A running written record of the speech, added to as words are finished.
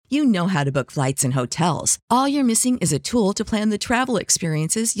You know how to book flights and hotels. All you're missing is a tool to plan the travel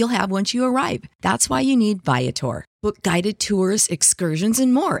experiences you'll have once you arrive. That's why you need Viator. Book guided tours, excursions,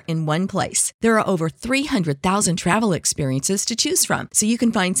 and more in one place. There are over 300,000 travel experiences to choose from, so you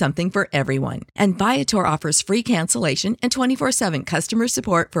can find something for everyone. And Viator offers free cancellation and 24/7 customer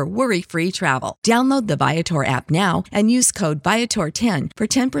support for worry-free travel. Download the Viator app now and use code Viator10 for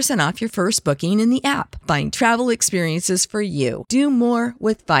 10% off your first booking in the app. Find travel experiences for you. Do more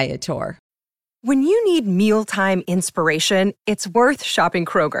with Viator. When you need mealtime inspiration, it's worth shopping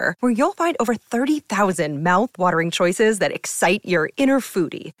Kroger, where you'll find over 30,000 mouth-watering choices that excite your inner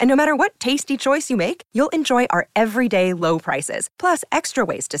foodie. And no matter what tasty choice you make, you'll enjoy our everyday low prices, plus extra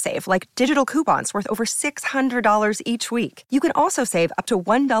ways to save, like digital coupons worth over $600 each week. You can also save up to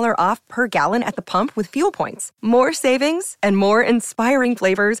 $1 off per gallon at the pump with fuel points. More savings and more inspiring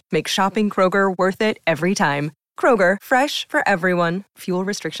flavors make shopping Kroger worth it every time. Kroger, fresh for everyone. Fuel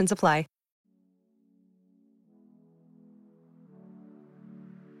restrictions apply.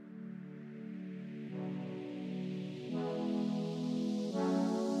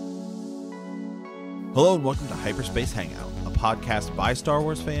 Hello and welcome to Hyperspace Hangout, a podcast by Star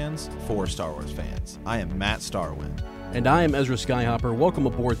Wars fans for Star Wars fans. I am Matt Starwind. And I am Ezra Skyhopper. Welcome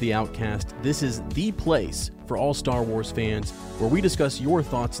aboard The Outcast. This is the place for all Star Wars fans where we discuss your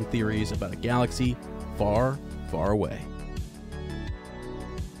thoughts and theories about a galaxy far, far away.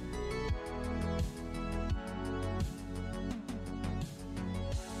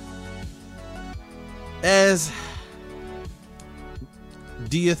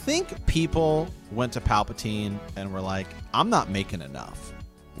 Do you think people went to Palpatine and were like, I'm not making enough.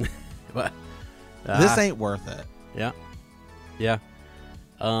 This ain't worth it. Yeah.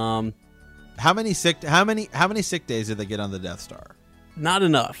 How many sick days did they get on the Death Star? Not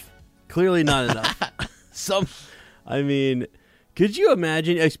enough. Clearly not enough. Could you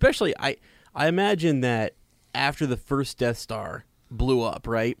imagine, especially I imagine that after the first Death Star blew up,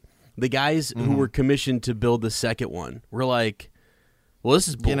 right? The guys who were commissioned to build the second one were like, well, this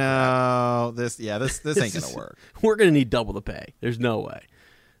is bull. This ain't going to work. We're going to need double the pay. There's no way.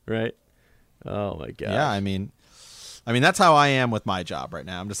 Right? Oh my god. Yeah, I mean that's how I am with my job right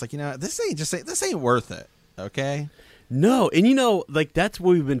now. I'm just like, this ain't worth it. Okay? No, and that's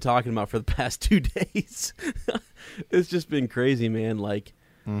what we've been talking about for the past 2 days. It's just been crazy, man. Like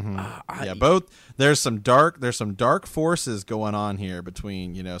there's some dark forces going on here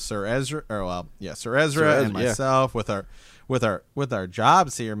between, Sir Ezra and myself with our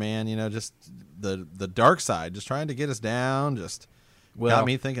jobs here, man. Just the dark side, just trying to get us down. Just got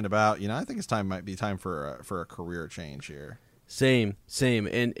me thinking about, I think might be time for a career change here. Same,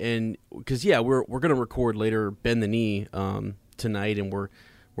 and because we're gonna record later Bend the Knee tonight, and we're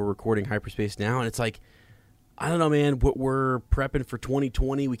recording Hyperspace now, and it's like, I don't know, man. We're prepping for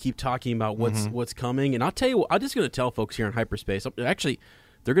 2020. We keep talking about what's coming, and I'll tell you what, I'm just gonna tell folks here in Hyperspace. Actually,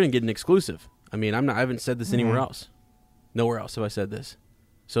 they're gonna get an exclusive. I mean, I haven't said this anywhere else. Nowhere else have I said this.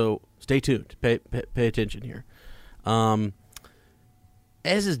 So stay tuned. Pay attention here.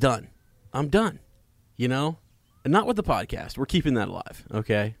 Ez is done. I'm done. And not with the podcast. We're keeping that alive.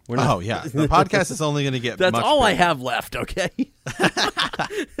 Okay. The podcast is only going to get. That's much all better. I have left. Okay.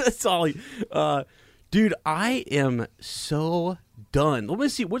 That's all. Dude, I am so done. Let me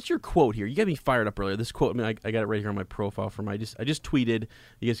see. What's your quote here? You got me fired up earlier. This quote. I got it right here on my profile. I just tweeted.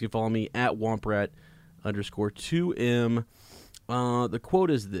 You guys can follow me at Womprat_2M. The quote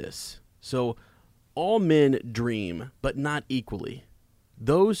is this. So, all men dream, but not equally.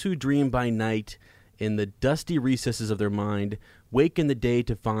 Those who dream by night in the dusty recesses of their mind wake in the day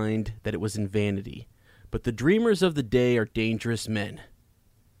to find that it was in vanity. But the dreamers of the day are dangerous men.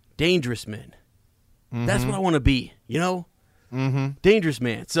 Dangerous men. Mm-hmm. That's what I want to be, Dangerous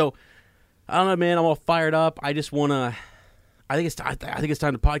man. So, I don't know, man. I'm all fired up. I just want to. I think it's time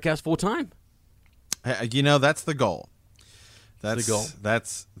to podcast full time. That's the goal. That's the goal.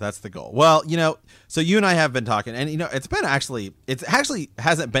 That's the goal. Well, so you and I have been talking, and it actually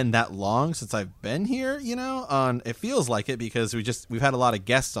hasn't been that long since I've been here. It feels like it because we've had a lot of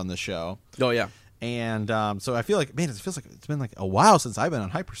guests on the show. Oh yeah, and so I feel like, man, it feels like it's been like a while since I've been on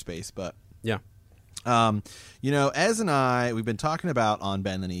Hyperspace, but yeah. Ez and I, we've been talking about on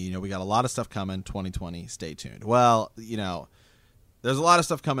Bend the Knee. We got a lot of stuff coming 2020. Stay tuned. Well, there's a lot of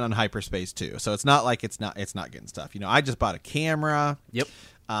stuff coming on Hyperspace too, so it's not like it's not getting stuff. I just bought a camera. Yep.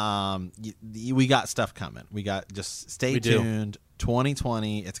 We got stuff coming. We got, just stay tuned.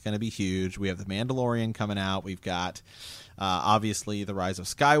 2020, it's going to be huge. We have The Mandalorian coming out. We've got obviously The Rise of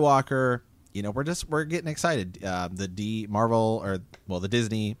Skywalker. We're getting excited. The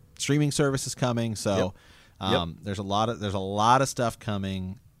Disney streaming service is coming. So there's a lot of stuff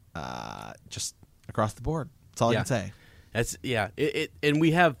coming just across the board. That's all I can say. That's and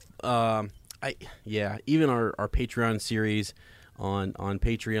we have even our Patreon series on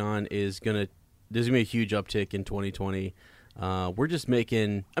Patreon there's gonna be a huge uptick in 2020. We're just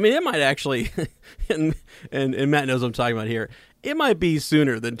making. I mean, it might actually, and Matt knows what I'm talking about here. It might be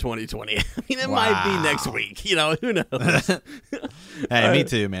sooner than 2020. I mean, it might be next week. You know, who knows? Hey, me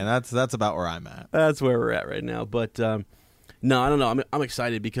too, man. That's about where I'm at. That's where we're at right now. But no, I don't know. I'm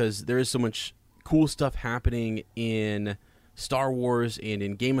excited because there is so much cool stuff happening in Star Wars and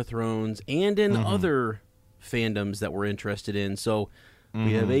in Game of Thrones and in other fandoms that we're interested in. So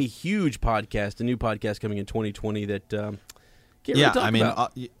we have a huge podcast, a new podcast coming in 2020 that can't really talk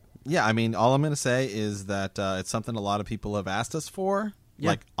about. I mean, all I'm going to say is that it's something a lot of people have asked us for,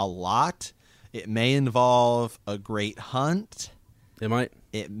 like a lot. It may involve a great hunt. It might.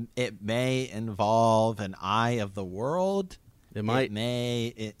 It may involve an Eye of the World. It might. It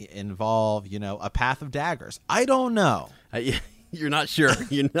may involve, a Path of Daggers. I don't know. You're not sure.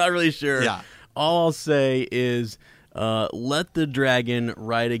 You're not really sure. Yeah. All I'll say is let the dragon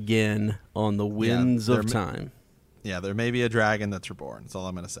ride again on the winds of time. There may be a dragon that's reborn. That's all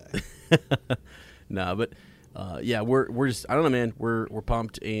I'm going to say. No, but we're just, I don't know, man. We're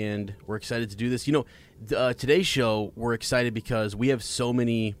pumped and we're excited to do this. Today's show, we're excited because we have so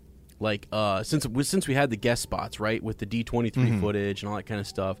many, since we had the guest spots, right, with the D23 footage and all that kind of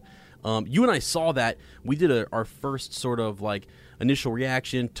stuff. You and I saw that. We did our first sort of initial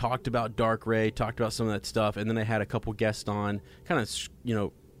reaction, talked about Darkrai, talked about some of that stuff, and then I had a couple guests on, kind of,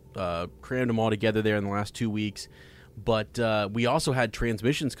 crammed them all together there in the last 2 weeks. But we also had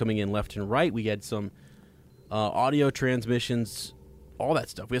transmissions coming in left and right. We had some audio transmissions, all that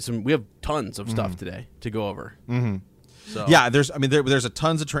stuff. We have tons of stuff today to go over. Mm-hmm. So there's a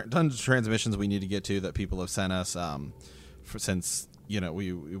tons of transmissions we need to get to that people have sent us since.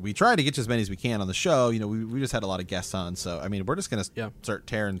 We try to get to as many as we can on the show. We just had a lot of guests on, so I mean, we're just gonna start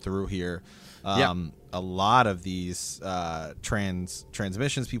tearing through here. A lot of these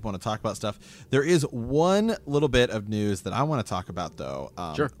transmissions, people want to talk about stuff. There is one little bit of news that I want to talk about, though,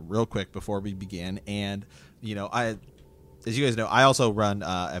 real quick before we begin. And as you guys know, I also run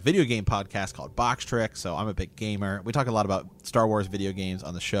a video game podcast called Box Trick, so I'm a big gamer. We talk a lot about Star Wars video games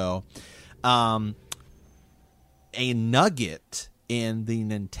on the show. A nugget in the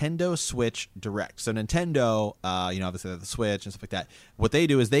Nintendo Switch Direct. So Nintendo, obviously they have the Switch and stuff like that. What they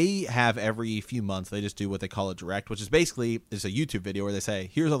do is they have every few months, they just do what they call a Direct, which is basically it's a YouTube video where they say,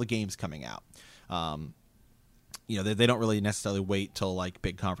 here's all the games coming out. They don't really necessarily wait till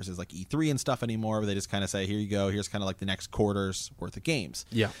big conferences like E3 and stuff anymore, but they just kind of say, here you go, here's kind of the next quarter's worth of games.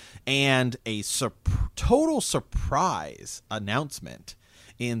 Yeah. And a total surprise announcement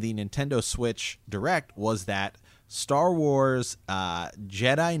in the Nintendo Switch Direct was that Star Wars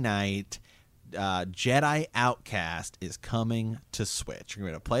Jedi Knight Jedi Outcast is coming to Switch. You're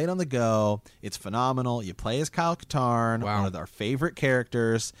going to play it on the go. It's phenomenal. You play as Kyle Katarn, one of our favorite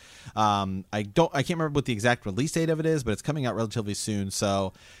characters. I can't remember what the exact release date of it is, but it's coming out relatively soon.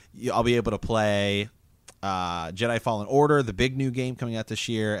 So I'll be able to play Jedi Fallen Order, the big new game coming out this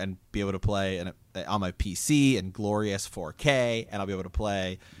year, and be able to play on my PC in glorious 4K, and I'll be able to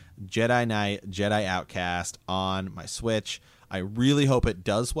play Jedi Knight, Jedi Outcast on my Switch. I really hope it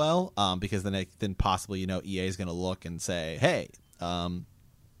does well, because then possibly EA is going to look and say, hey, and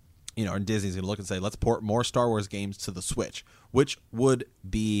Disney's going to look and say, let's port more Star Wars games to the Switch, which would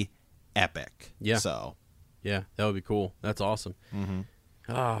be epic. Yeah. So, yeah, that would be cool. That's awesome. Mm-hmm.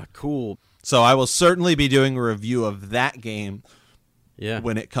 Ah, cool. So I will certainly be doing a review of that game. Yeah.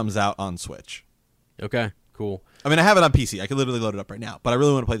 When it comes out on Switch. Okay. Cool. I mean, I have it on PC. I can literally load it up right now, but I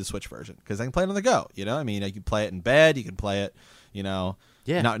really want to play the Switch version because I can play it on the go. I mean, you can play it in bed. You can play it, not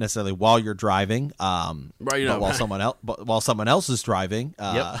necessarily while you're driving, right? But while someone else is driving.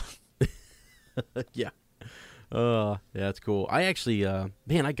 Yep. Yeah. Yeah, that's cool. I actually,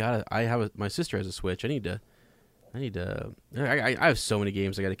 my sister has a Switch. I have so many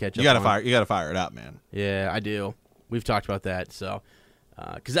games I got to catch up on. You got to fire it up, man. Yeah, I do. We've talked about that, so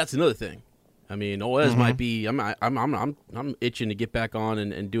because that's another thing. I mean, OS might be. I'm itching to get back on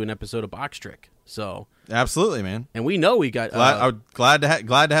and do an episode of Box Trick. So absolutely, man. And we know we got. I'm glad to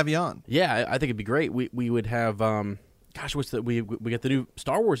have you on. Yeah, I think it'd be great. We would have. We got the new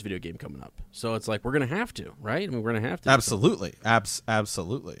Star Wars video game coming up. So it's we're gonna have to, right? I mean, we're gonna have to. Absolutely,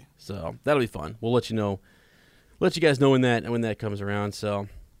 absolutely. So that'll be fun. We'll let you guys know when that comes around. So.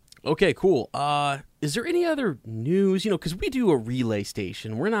 Okay, cool. Is there any other news? Because we do a relay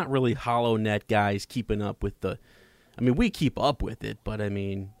station. We're not really HoloNet guys keeping up with we keep up with it, but I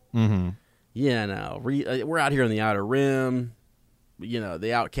mean, mm-hmm. yeah, no. We're out here on the Outer Rim.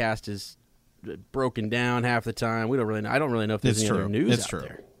 the Outcast is broken down half the time. We don't really know. I don't really know if there's any other news out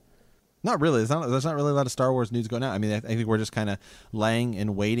there. Not really. There's not really a lot of Star Wars news going out. I mean, I think we're just kind of laying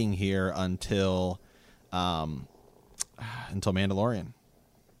and waiting here until Mandalorian.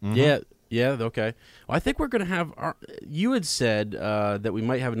 Mm-hmm. Yeah, okay. Well, I think we're going to have you had said that we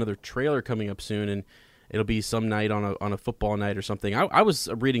might have another trailer coming up soon, and it'll be some night on a football night or something. I was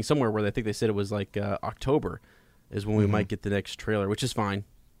reading somewhere where I think they said it was like October is when we might get the next trailer, which is fine,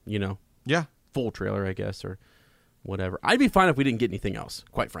 Yeah. Full trailer, I guess, or whatever. I'd be fine if we didn't get anything else,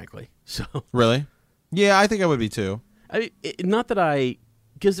 quite frankly. So really? Yeah, I think I would be too. Not that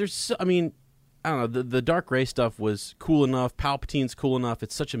because there's, I don't know, the Dark Gray stuff was cool enough. Palpatine's cool enough.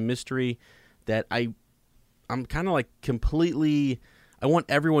 It's such a mystery that I'm kind of like completely, I want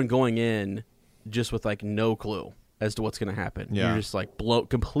everyone going in just with like no clue as to what's going to happen. Yeah. You're just like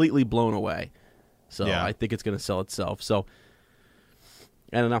completely blown away. So yeah. I think it's going to sell itself. So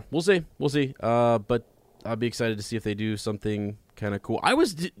I don't know. We'll see. But I'll be excited to see if they do something kind of cool.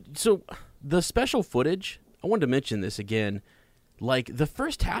 So the special footage, I wanted to mention this again. Like the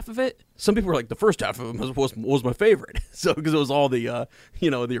first half of it, some people were like, the first half of it was my favorite. So because it was all the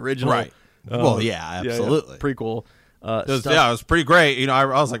the original, right? Well, yeah, absolutely. Prequel. It was pretty great. I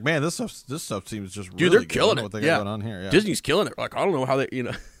was like, man, this stuff seems just really they're killing it. What they got going on here? Yeah. Disney's killing it. Like I don't know how they,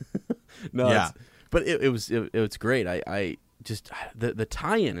 no, yeah. But it was great. I just the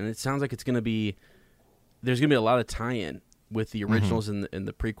tie-in, and it sounds like it's gonna be. There's gonna be a lot of tie-in with the originals and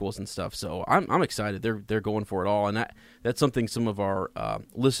the prequels and stuff. So I'm excited. They're going for it all, and that's something some of our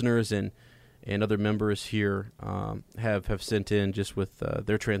listeners and other members here have sent in just with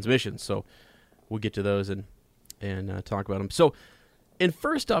their transmissions. So we'll get to those and talk about them. So, and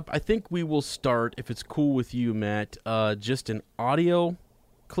first up, I think we will start, if it's cool with you, Matt, just an audio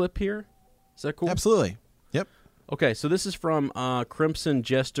clip here. Is that cool? Absolutely. Yep. Okay, so this is from Crimson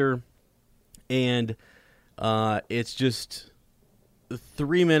Jester, and it's just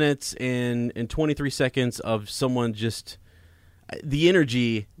 3 minutes and 23 seconds of someone just the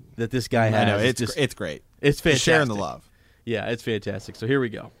energy that this guy has. I know, it's great. It's fantastic. Just sharing the love. Yeah, it's fantastic. So here we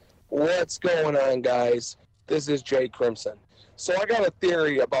go. What's going on, guys? This is Jay Crimson. So I got a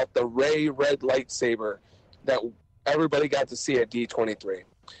theory about the Rey red lightsaber that everybody got to see at D23.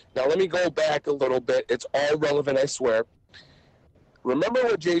 Now let me go back a little bit. It's all relevant, I swear. Remember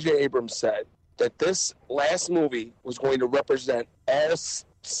what J.J. Abrams said, that this last movie was going to represent all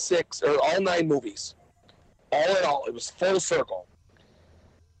 9 movies. All in all, it was full circle.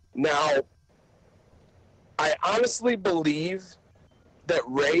 Now, I honestly believe that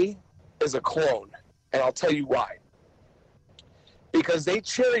Rey is a clone, and I'll tell you why. Because they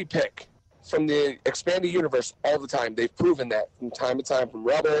cherry pick from the expanded universe all the time. They've proven that from time to time, from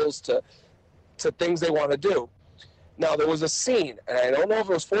Rebels to things they want to do. Now, there was a scene, and I don't know if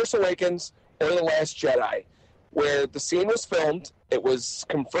it was Force Awakens or The Last Jedi, where the scene was filmed. It was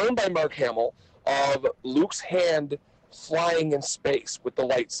confirmed by Mark Hamill of Luke's hand flying in space with the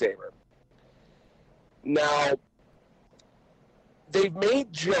lightsaber. Now, they made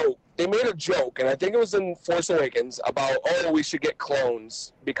a joke, and I think it was in Force Awakens, about, we should get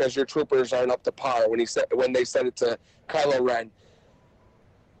clones because your troopers aren't up to par when they said it to Kylo Ren.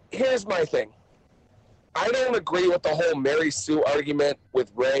 Here's my thing. I don't agree with the whole Mary Sue argument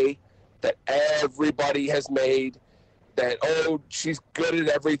with Rey that everybody has made, that, she's good at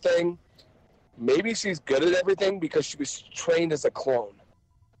everything. Maybe she's good at everything because she was trained as a clone.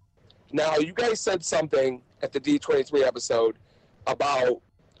 Now, you guys said something at the D23 episode about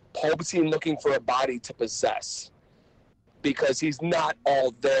Palpatine looking for a body to possess because he's not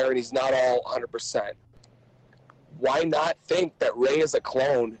all there and he's not all 100%. Why not think that Rey is a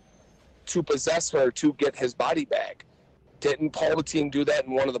clone to possess her to get his body back? Didn't Palpatine do that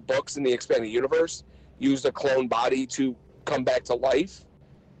in one of the books in the Expanded Universe? Used a clone body to come back to life?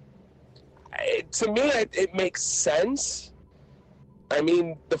 To me, it makes sense. I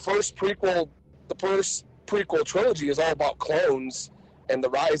mean, the first prequel trilogy is all about clones and the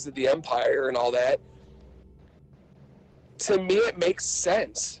rise of the Empire and all that. To me, it makes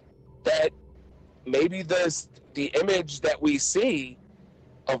sense that maybe the image that we see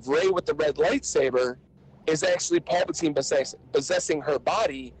of Rey with the red lightsaber is actually Palpatine possessing her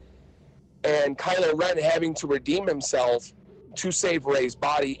body and Kylo Ren having to redeem himself to save Rey's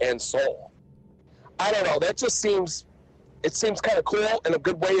body and soul. I don't know. That just seems kind of cool and a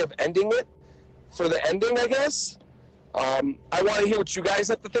good way of ending it for the ending, I guess. I want to hear what you guys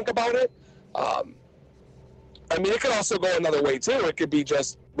have to think about it. I mean, it could also go another way, too. It could be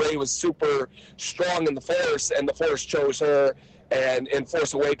just Rey was super strong in the Force, and the Force chose her. And in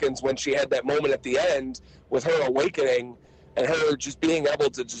Force Awakens, when she had that moment at the end with her awakening, and her just being able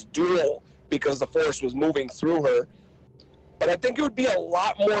to just duel because the Force was moving through her. But I think it would be a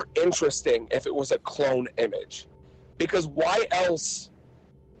lot more interesting if it was a clone image. Because why else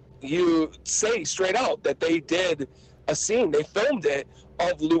you say straight out that they did a scene, they filmed it,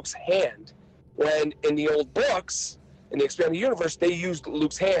 of Luke's hand, when in the old books, in the expanded universe, they used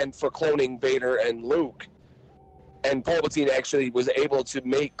Luke's hand for cloning Vader and Luke. And Palpatine actually was able to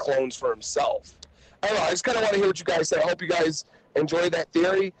make clones for himself. I don't know, I just kind of want to hear what you guys say. I hope you guys enjoy that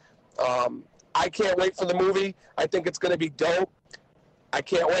theory. I can't wait for the movie. I think it's going to be dope. I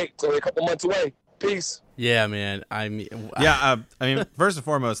can't wait. It's only a couple months away. Peace. Yeah, man. I mean, first and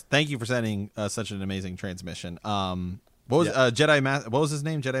foremost, thank you for sending such an amazing transmission. What was what was his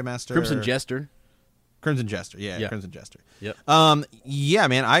name? Jedi Master Crimson Jester. Crimson Jester. Yeah, Crimson Jester. Yep. Yeah,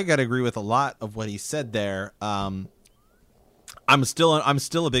 man. I got to agree with a lot of what he said there. I'm still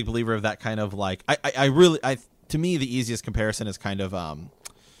a big believer of that kind of like. To me, the easiest comparison is kind of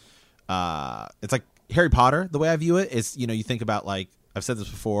it's like Harry Potter. The way I view it is, you think about, like, I've said this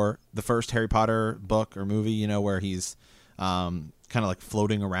before, the first Harry Potter book or movie, where he's kind of like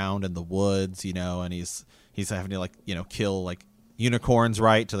floating around in the woods, and he's having to, like, kill like unicorns,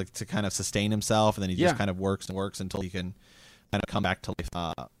 right, to kind of sustain himself, and then he just kind of works until he can kind of come back to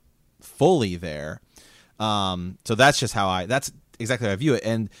life fully there. So that's just that's exactly how I view it.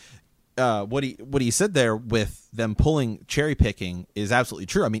 And what he said there with them cherry picking is absolutely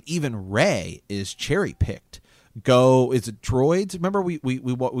true. I mean, even Rey is cherry picked. Is it droids? Remember we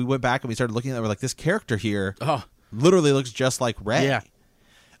went back and we started looking at it. We're like, this character here literally looks just like Rey. Yeah.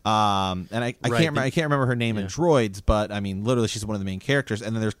 And I can't remember her name in Droids, but I mean, literally, she's one of the main characters.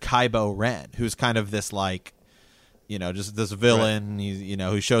 And then there's Kylo Ren, who's kind of this, like, just this villain. Right. He's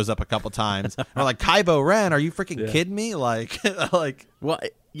who shows up a couple times. We're like, Kylo Ren, are you freaking kidding me? Like, well,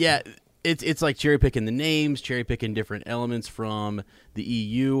 yeah. It's like cherry picking the names, cherry picking different elements from the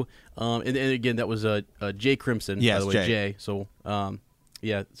EU, and again, that was Jay Crimson, by the way, Jay. So,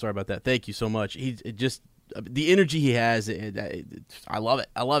 sorry about that. Thank you so much. The energy he has, I love it.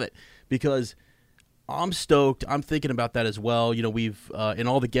 I love it because I'm stoked. I'm thinking about that as well. We've in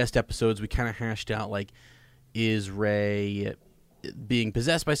all the guest episodes, we kind of hashed out, like, is Rey being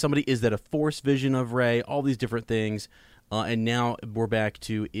possessed by somebody? Is that a Force vision of Rey? All these different things. And now we're back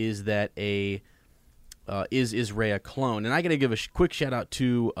to, is that is Rey a clone? And I got to give a quick shout out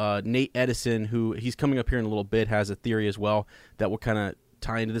to Nate Edison, who he's coming up here in a little bit, has a theory as well that will kind of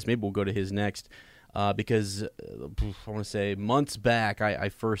tie into this. Maybe we'll go to his next, because I want to say months back I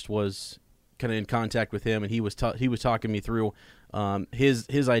first was kind of in contact with him, and he was talking me through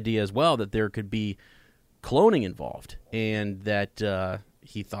his idea as well, that there could be cloning involved, and that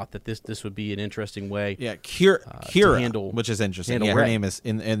he thought that this would be an interesting way. Yeah, Kira, which is interesting. Yeah, her name is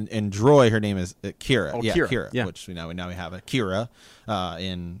in Droid. Her name is Kira. Kira. Yeah. Which we have a Kira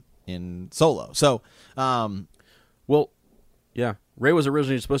in Solo. So, Rey was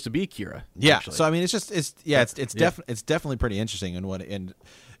originally supposed to be Kira. Yeah. Actually. So I mean, it's definitely pretty interesting. We've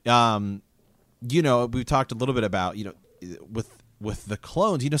talked a little bit about with the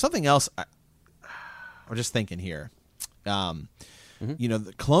clones. Something else. I'm just thinking here.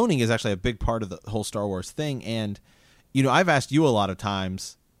 The cloning is actually a big part of the whole Star Wars thing. And, I've asked you a lot of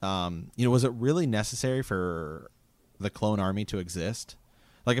times, was it really necessary for the clone army to exist?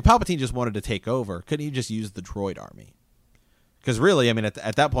 Like, if Palpatine just wanted to take over, couldn't he just use the droid army? Because really, I mean,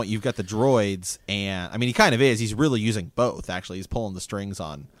 at that point, you've got the droids, and, I mean, he kind of is. He's really using both, actually. He's pulling the strings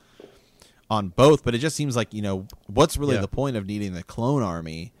on both. But it just seems like, what's really the point of needing the clone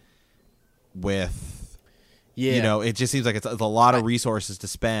army with... Yeah, it just seems like it's a lot of resources to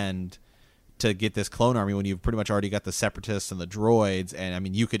spend to get this clone army when you've pretty much already got the separatists and the droids. And I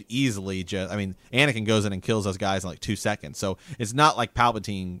mean, you could easily Anakin goes in and kills those guys in like 2 seconds. So it's not like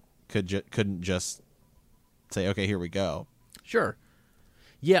Palpatine couldn't just say, okay, here we go. Sure.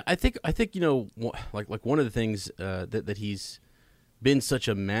 Yeah, I think like one of the things that he's been such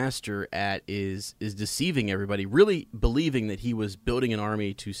a master at is deceiving everybody, really believing that he was building an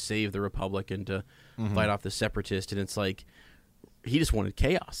army to save the Republic and to fight off the Separatists, and it's like he just wanted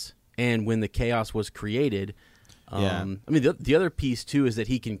chaos. And when the chaos was created, I mean, the other piece too is that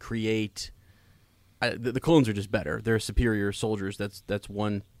he can create. The clones are just better; they're superior soldiers. That's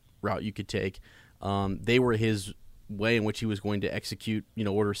one route you could take. They were his way in which he was going to execute,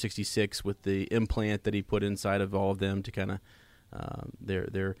 Order 66 with the implant that he put inside of all of them to kind of.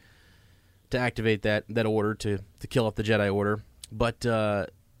 To activate that order to kill off the Jedi Order, but I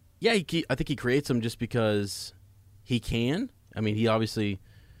think he creates them just because he can. I mean, he obviously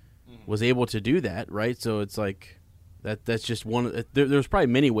was able to do that, right? So it's like that's just one. There's probably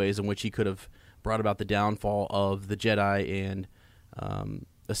many ways in which he could have brought about the downfall of the Jedi and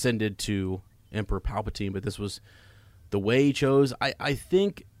ascended to Emperor Palpatine. But this was the way he chose. I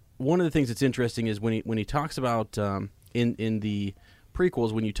think one of the things that's interesting is when he talks about in the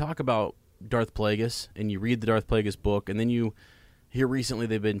prequels, when you talk about Darth Plagueis and you read the Darth Plagueis book, and then you hear recently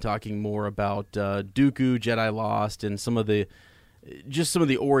they've been talking more about Dooku, Jedi Lost, and some of the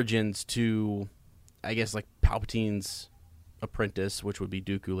origins to, I guess, like Palpatine's apprentice, which would be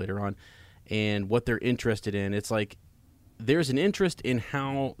Dooku later on, and what they're interested in. It's like there's an interest in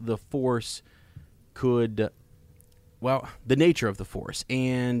how the Force could, well, the nature of the Force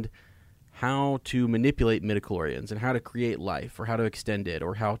and how to manipulate midichlorians and how to create life or how to extend it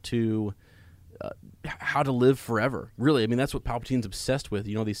or how to live forever. Really, I mean, that's what Palpatine's obsessed with.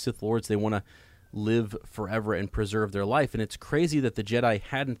 You know, these Sith Lords, they want to live forever and preserve their life. And it's crazy that the Jedi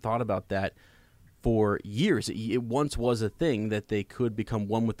hadn't thought about that for years. It once was a thing that they could become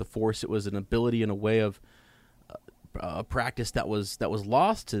one with the Force. It was an ability and a way of a practice that was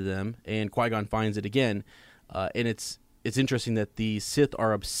lost to them, and Qui-Gon finds it again. And it's interesting that the Sith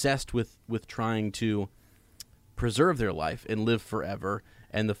are obsessed with trying to preserve their life and live forever,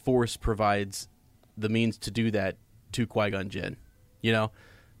 and the Force provides the means to do that to Qui-Gon Jinn, you know?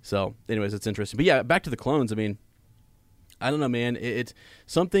 So, anyways, it's interesting. But yeah, back to the clones. I mean, I don't know, man. It's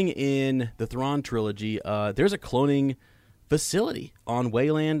something in the Thrawn trilogy. There's a cloning facility on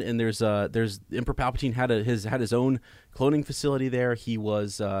Wayland, and there's Emperor Palpatine had his own cloning facility there. He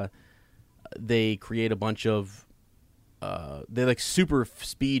was they create a bunch of they like super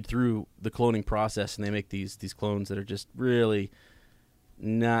speed through the cloning process, and they make these clones that are just really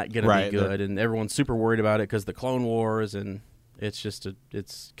not gonna be good, and everyone's super worried about it because the Clone Wars, and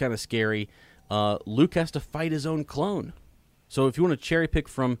it's kind of scary. Luke has to fight his own clone. So if you want to cherry pick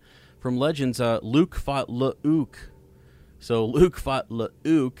from Legends, Luke fought Luke. So Luke fought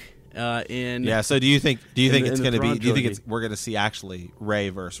Luke in. Yeah. So do you think it's going to be? Do you think we're going to see actually Rey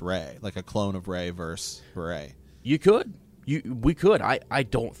versus Rey, like a clone of Rey versus Rey? You could. We could. I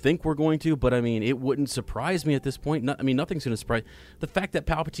don't think we're going to, but I mean, it wouldn't surprise me at this point. Nothing's going to surprise. The fact that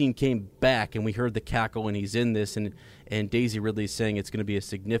Palpatine came back and we heard the cackle and he's in this, and Daisy Ridley's saying it's going to be a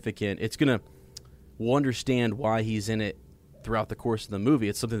significant. We'll understand why he's in it throughout the course of the movie.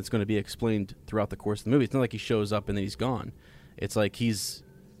 It's something that's going to be explained throughout the course of the movie. It's not like he shows up and then he's gone. It's like he's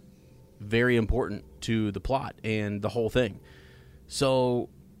very important to the plot and the whole thing. So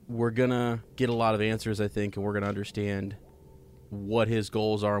we're going to get a lot of answers, I think, and we're going to understand what his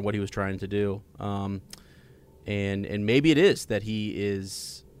goals are and what he was trying to do. And maybe it is that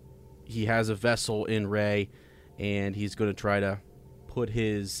he has a vessel in Rey, and he's going to try to put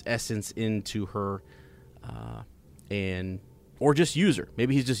his essence into her, or just use her.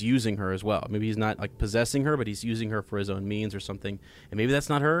 Maybe he's just using her as well. Maybe he's not like possessing her, but he's using her for his own means or something. And maybe that's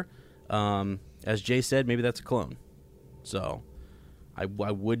not her. As Jay said, maybe that's a clone. So I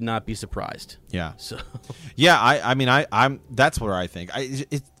would not be surprised. Yeah. So yeah, I'm that's what I think.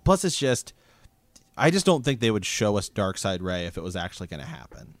 Plus it's just, I just don't think they would show us Darkseid Rey if it was actually going to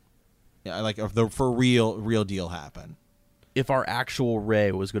happen. Yeah, like for real deal happen. If our actual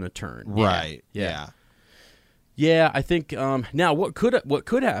Rey was going to turn. Right. Yeah. Yeah, I think now what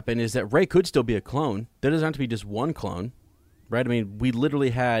could happen is that Rey could still be a clone. There doesn't have to be just one clone, right? I mean, we literally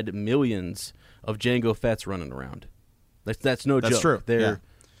had millions of Jango Fett's running around. That's no joke. That's true. Yeah.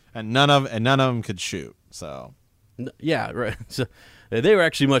 And none of them could shoot. So yeah, right. So they were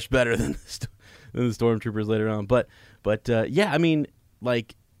actually much better than the stormtroopers later on. But yeah, I mean,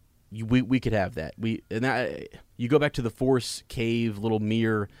 like we could have that. You go back to the Force cave little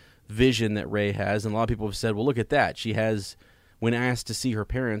mirror vision that Rey has, and a lot of people have said, well, look at that. She has, when asked to see her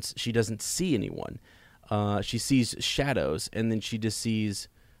parents, she doesn't see anyone. She sees shadows, and then she just sees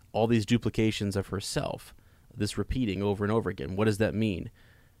all these duplications of herself, this repeating over and over again. What does that mean?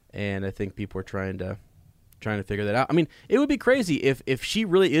 And I think people are trying to figure that out. I mean, it would be crazy if she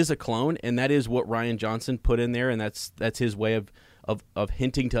really is a clone, and that is what Rian Johnson put in there, and that's his way of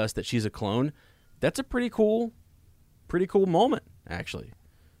hinting to us that she's a clone. That's a pretty cool moment, actually.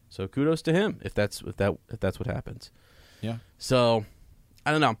 So kudos to him if that's what happens. Yeah. So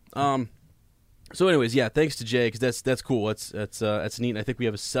I don't know. So anyways, yeah. Thanks to Jay, because that's cool. That's neat. And I think we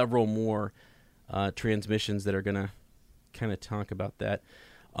have several more transmissions that are gonna kind of talk about that.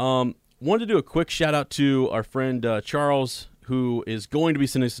 Wanted to do a quick shout out to our friend Charles, who is going to be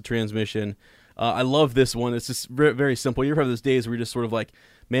sending us a transmission. I love this one. It's just very, very simple. You ever have those days where you're just sort of like,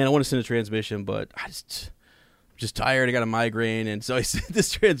 man, I want to send a transmission, but I'm just tired. I got a migraine. And so I sent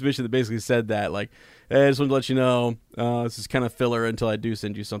this transmission that basically said that, like, hey, I just wanted to let you know, this is kind of filler until I do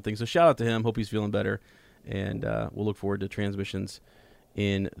send you something. So shout out to him. Hope he's feeling better. And we'll look forward to transmissions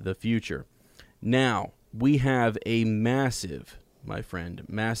in the future. Now, we have a massive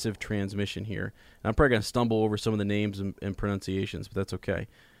transmission here. And I'm probably going to stumble over some of the names and pronunciations, but that's okay.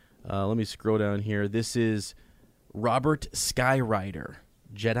 Let me scroll down here. This is Robert Skyrider,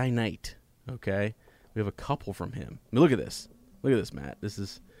 Jedi Knight. Okay? We have a couple from him. I mean, look at this. Look at this, Matt. This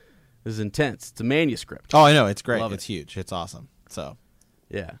is intense. It's a manuscript. Oh, I know. It's great. It's huge. It's awesome. So,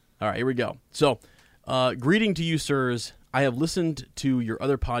 yeah. All right, here we go. So, greeting to you, sirs. I have listened to your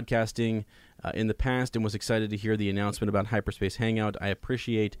other podcasting in the past and was excited to hear the announcement about Hyperspace Hangout. I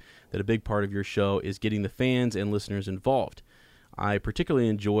appreciate that a big part of your show is getting the fans and listeners involved. I particularly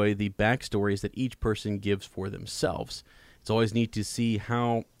enjoy the backstories that each person gives for themselves. It's always neat to see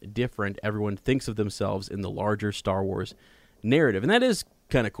how different everyone thinks of themselves in the larger Star Wars narrative. And that is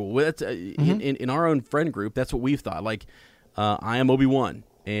kind of cool. That's, in our own friend group, that's what we've thought. Like, I am Obi-Wan,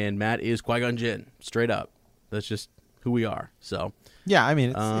 and Matt is Qui-Gon Jinn, straight up. That's just who we are. So yeah, I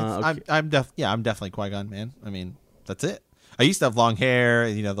mean, okay. I'm definitely Qui-Gon, man. I mean, that's it. I used to have long hair,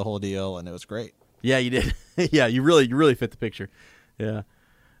 and the whole deal, and it was great. Yeah, you did. Yeah, you really fit the picture. Yeah.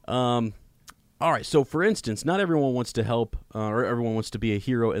 All right. So, for instance, not everyone wants to help, or everyone wants to be a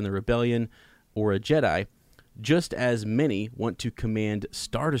hero in the rebellion or a Jedi. Just as many want to command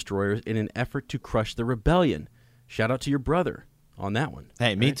Star Destroyers in an effort to crush the rebellion. Shout out to your brother on that one.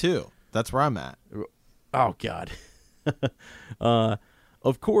 Hey, me too. That's where I'm at. Oh, God.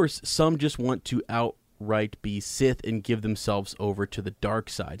 Of course, some just want to outright be Sith and give themselves over to the dark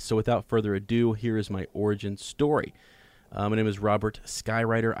side. So without further ado, here is my origin story. My name is Robert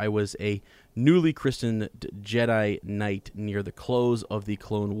Skyrider. I was a newly christened Jedi Knight near the close of the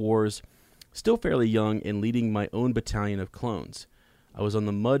Clone Wars, still fairly young and leading my own battalion of clones. I was on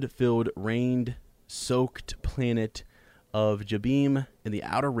the mud-filled, rain-soaked planet of Jabiim in the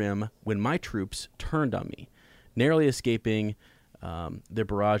Outer Rim when my troops turned on me. Narrowly escaping their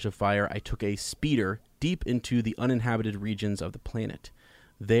barrage of fire, I took a speeder deep into the uninhabited regions of the planet.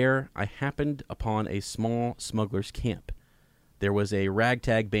 There, I happened upon a small smuggler's camp. There was a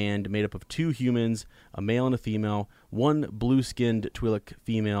ragtag band made up of 2 humans, a male and a female, 1 blue-skinned Twi'lek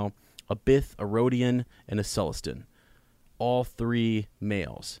female, a Bith, a Rodian, and a Celestin. All 3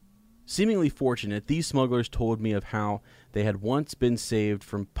 males. Seemingly fortunate, these smugglers told me of how they had once been saved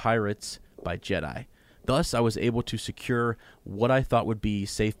from pirates by Jedi. Thus, I was able to secure what I thought would be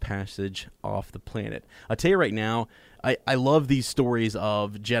safe passage off the planet. I'll tell you right now, I love these stories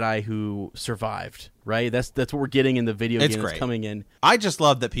of Jedi who survived, right? That's what we're getting in the video game that's coming in. I just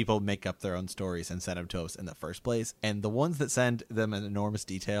love that people make up their own stories and send them to us in the first place. And the ones that send them in enormous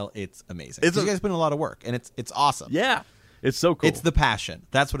detail, it's amazing. You guys put in a lot of work, and it's awesome. Yeah, it's so cool. It's the passion.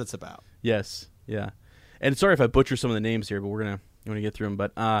 That's what it's about. Yes, yeah. And sorry if I butcher some of the names here, but we're gonna get through them.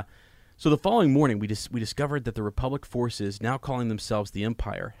 But so the following morning, we discovered that the Republic forces, now calling themselves the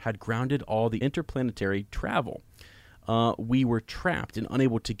Empire, had grounded all the interplanetary travel. We were trapped and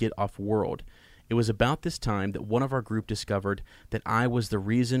unable to get off-world. It was about this time that one of our group discovered that I was the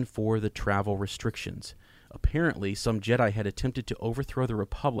reason for the travel restrictions. Apparently, some Jedi had attempted to overthrow the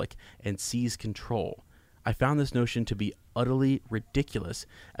Republic and seize control. I found this notion to be utterly ridiculous,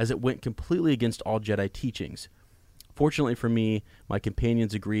 as it went completely against all Jedi teachings. Fortunately for me, my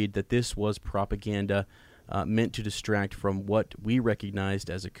companions agreed that this was propaganda meant to distract from what we recognized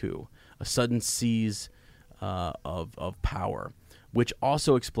as a coup, a sudden seize of power, which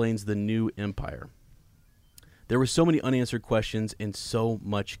also explains the new empire. There were so many unanswered questions and so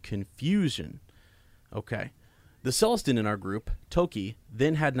much confusion. Okay. The Celestin in our group, Toki,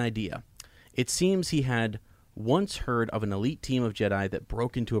 then had an idea. It seems he had once heard of an elite team of Jedi that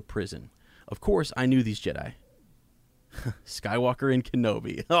broke into a prison. Of course, I knew these Jedi. Skywalker and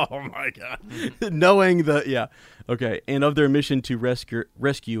Kenobi. Oh, my God. Knowing the... Yeah. Okay. And of their mission to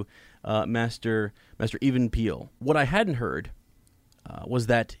rescue Master Even Peel. What I hadn't heard was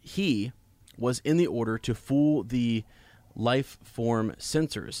that he was in the order to fool the life form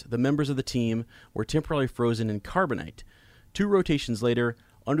sensors. The members of the team were temporarily frozen in carbonite. 2 rotations later,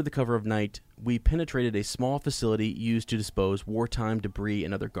 under the cover of night, we penetrated a small facility used to dispose wartime debris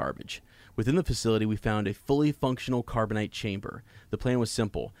and other garbage. Within the facility, we found a fully functional carbonite chamber. The plan was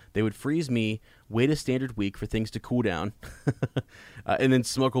simple. They would freeze me, wait a standard week for things to cool down, and then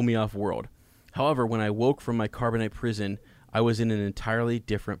smuggle me off-world. However, when I woke from my carbonite prison, I was in an entirely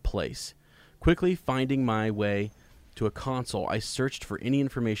different place. Quickly finding my way to a console, I searched for any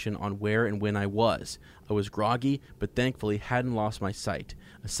information on where and when I was. I was groggy, but thankfully hadn't lost my sight,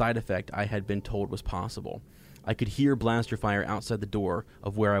 a side effect I had been told was possible. I could hear blaster fire outside the door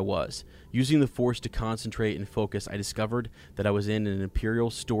of where I was. Using the Force to concentrate and focus, I discovered that I was in an Imperial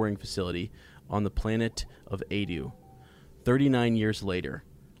storing facility on the planet of Adu. 39 years later,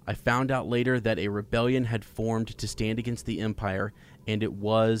 I found out later that a rebellion had formed to stand against the Empire, and it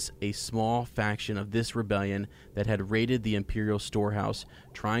was a small faction of this rebellion that had raided the Imperial storehouse,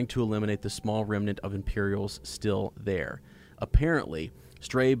 trying to eliminate the small remnant of Imperials still there. Apparently,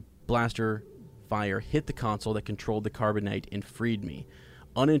 stray blaster fire hit the console that controlled the carbonite and freed me.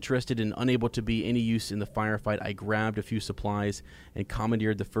 Uninterested and unable to be any use in the firefight, I grabbed a few supplies and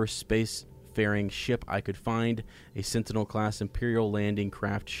commandeered the first spacefaring ship I could find, a Sentinel-class Imperial landing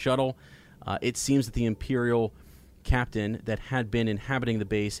craft shuttle. It seems that the Imperial captain that had been inhabiting the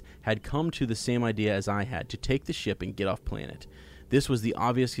base had come to the same idea as I had, to take the ship and get off planet. This was the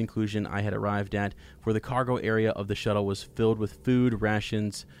obvious conclusion I had arrived at, for the cargo area of the shuttle was filled with food,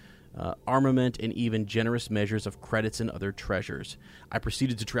 rations, armament, and even generous measures of credits and other treasures. I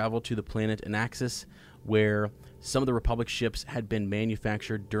proceeded to travel to the planet Anaxis, where some of the Republic ships had been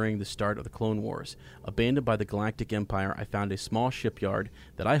manufactured during the start of the Clone Wars. Abandoned by the Galactic Empire, I found a small shipyard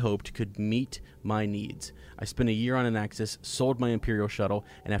that I hoped could meet my needs. I spent a year on Anaxis, sold my Imperial shuttle,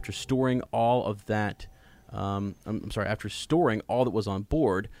 and after storing all of that, after storing all that was on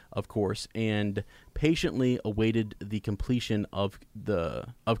board, of course, and patiently awaited the completion of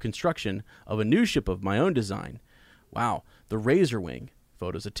construction of a new ship of my own design. Wow, the Razorwing,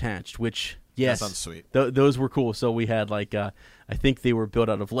 photos attached, which, yes, that sounds sweet. Those were cool. So we had I think they were built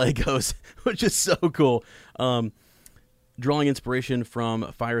out of Legos, which is so cool. Drawing inspiration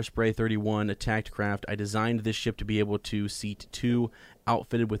from Firespray 31 attacked craft, I designed this ship to be able to seat 2,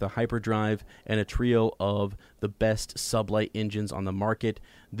 outfitted with a hyperdrive and a trio of the best sublight engines on the market.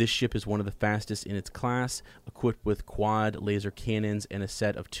 This ship is one of the fastest in its class, equipped with quad laser cannons and a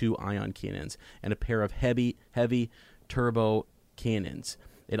set of 2 ion cannons, and a pair of heavy turbo cannons.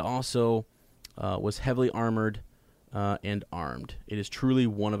 It also was heavily armored and armed. It is truly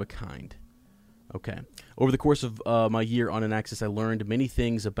one of a kind. Okay. Over the course of my year on Anaxis, I learned many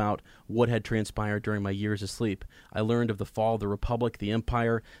things about what had transpired during my years asleep. I learned of the fall of the Republic, the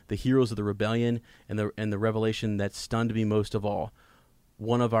Empire, the heroes of the rebellion, and the revelation that stunned me most of all.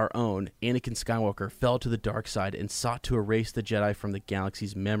 One of our own, Anakin Skywalker, fell to the dark side and sought to erase the Jedi from the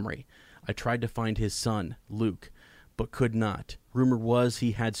galaxy's memory. I tried to find his son, Luke, but could not. Rumor was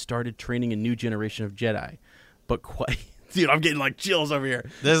he had started training a new generation of Jedi, but quite... Dude, I'm getting chills over here.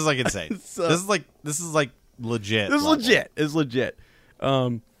 This is insane. This is legit. This is legit. It's legit.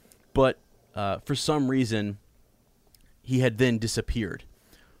 But for some reason, he had then disappeared.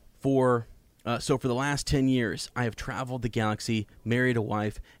 So for the last 10 years, I have traveled the galaxy, married a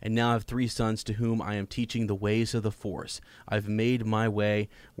wife, and now have 3 sons to whom I am teaching the ways of the Force. I've made my way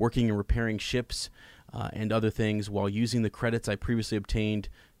working and repairing ships and other things while using the credits I previously obtained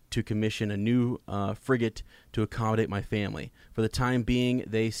to commission a new frigate to accommodate my family. For the time being,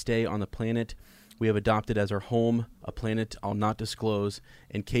 they stay on the planet we have adopted as our home, a planet I'll not disclose,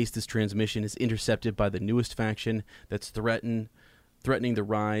 in case this transmission is intercepted by the newest faction that's threatening the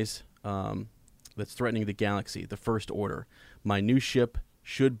rise, that's threatening the galaxy, the First Order. My new ship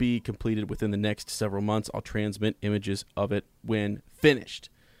should be completed within the next several months. I'll transmit images of it when finished.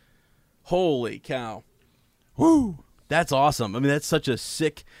 Holy cow. Woo! That's awesome. I mean, that's such a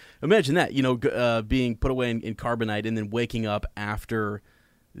sick... Imagine that, being put away in carbonite and then waking up after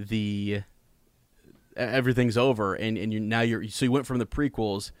everything's over, and so you went from the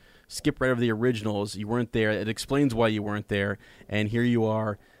prequels, skip right over the originals. You weren't there. It explains why you weren't there, and here you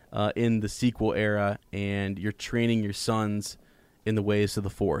are in the sequel era, and you're training your sons in the ways of the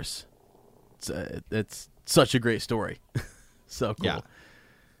Force. It's such a great story. So cool.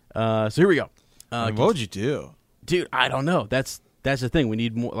 Yeah. So here we go. What would you do? Dude, I don't know. That's the thing. We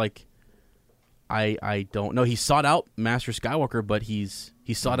need more. I don't know. He sought out Master Skywalker, but he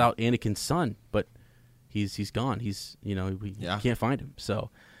sought out Anakin's son, but he's gone. We can't find him. So,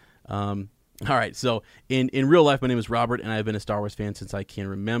 all right. So in real life, my name is Robert, and I've been a Star Wars fan since I can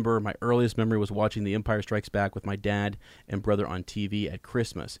remember. My earliest memory was watching The Empire Strikes Back with my dad and brother on TV at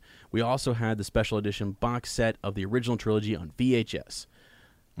Christmas. We also had the special edition box set of the original trilogy on VHS.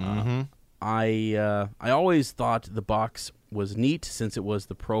 Mm-hmm. I always thought the box was neat since it was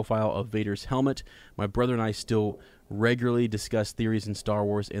the profile of Vader's helmet. My brother and I still regularly discuss theories in Star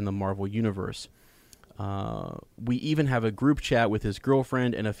Wars and the Marvel Universe. We even have a group chat with his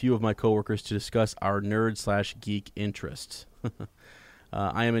girlfriend and a few of my coworkers to discuss our nerd/geek interests.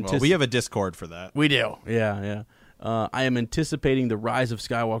 We have a Discord for that. We do. Yeah. I am anticipating the rise of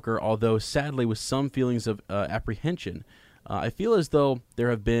Skywalker, although sadly with some feelings of apprehension. I feel as though there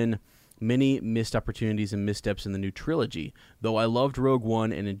have been many missed opportunities and missteps in the new trilogy. Though I loved Rogue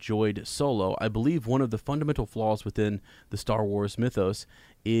One and enjoyed Solo, I believe one of the fundamental flaws within the Star Wars mythos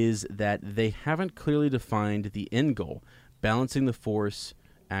is that they haven't clearly defined the end goal, balancing the Force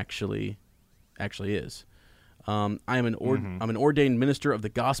actually is. I'm an ordained minister of the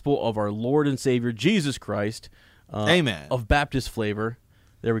gospel of our Lord and Savior Jesus Christ. Amen. Of Baptist flavor.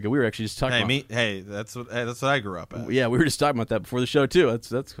 There we go. We were actually just talking about. That's what I grew up as. Yeah, we were just talking about that before the show too.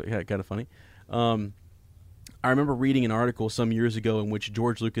 That's kind of funny. I remember reading an article some years ago in which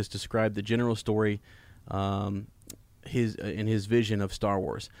George Lucas described the general story, in his vision of Star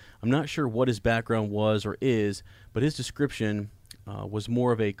Wars. I'm not sure what his background was or is, but his description was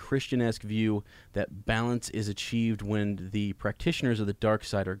more of a Christian-esque view that balance is achieved when the practitioners of the dark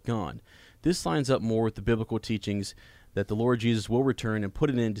side are gone. This lines up more with the biblical teachings that the Lord Jesus will return and put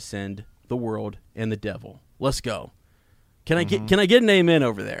an end to sin, the world, and the devil. Let's go. Can I get an amen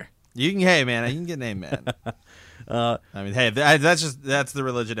over there? You can, hey man, you can get an amen. I mean, hey, that's the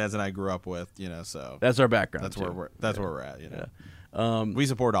religion as and I grew up with, So that's our background. That's where we're at, Yeah. We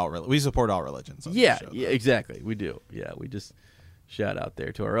support all religions. Yeah, exactly. We do. Yeah, we just shout out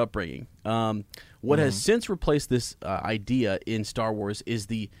there to our upbringing. What has since replaced this idea in Star Wars is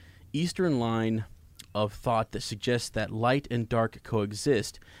the Eastern line of thought that suggests that light and dark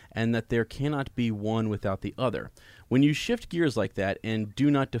coexist and that there cannot be one without the other. When you shift gears like that and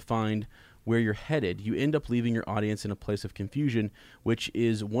do not define where you're headed, you end up leaving your audience in a place of confusion, which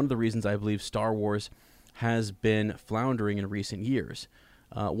is one of the reasons I believe Star Wars has been floundering in recent years.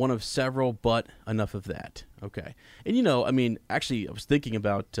 One of several, but enough of that. Okay. And actually I was thinking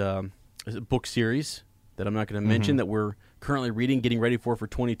about a book series that I'm not going to mention that we're currently reading, getting ready for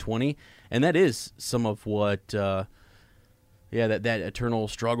 2020, and that is some of what, that eternal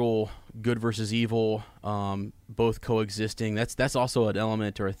struggle, good versus evil, both coexisting. That's also an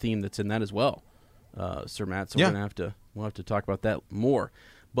element or a theme that's in that as well, Sir Matt. So we'll have to talk about that more.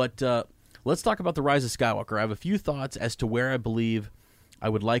 But let's talk about the Rise of Skywalker. I have a few thoughts as to where I believe I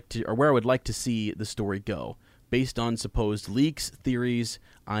would like to see the story go, based on supposed leaks, theories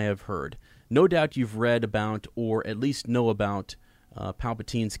I have heard. No doubt you've read about, or at least know about,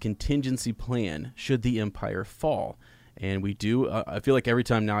 Palpatine's contingency plan should the Empire fall, and we do. I feel like every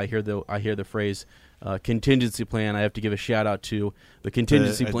time now I hear the phrase contingency plan, I have to give a shout out to the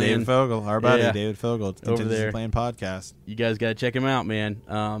contingency plan. David Fogel, our buddy David Fogel, contingency plan podcast. You guys got to check him out, man.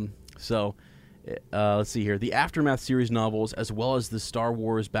 Let's see here. The Aftermath series novels, as well as the Star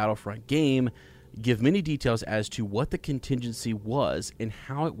Wars Battlefront game, give many details as to what the contingency was and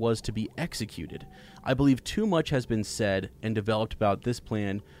how it was to be executed. I believe too much has been said and developed about this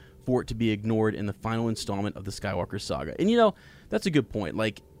plan for it to be ignored in the final installment of the Skywalker saga. And that's a good point.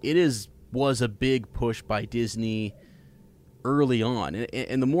 Like, was a big push by Disney early on.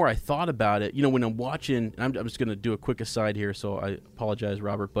 And the more I thought about it, when I'm watching, and I'm just going to do a quick aside here, so I apologize,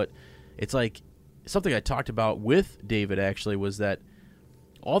 Robert, but it's like something I talked about with David actually was that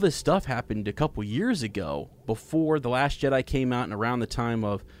all this stuff happened a couple years ago, before The Last Jedi came out and around the time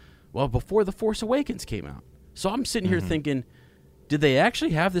of, before The Force Awakens came out. So I'm sitting here thinking, did they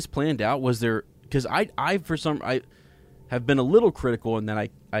actually have this planned out? Was there, because I have been a little critical in that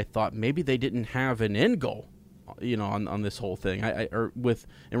I thought maybe they didn't have an end goal, on this whole thing,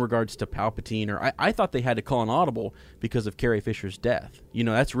 in regards to Palpatine, or I thought they had to call an audible because of Carrie Fisher's death.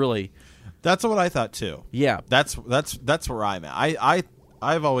 That's what I thought too. Yeah, that's where I'm at.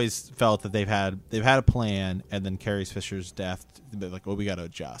 I've always felt that they've had a plan, and then Carrie Fisher's death, they're like, we got to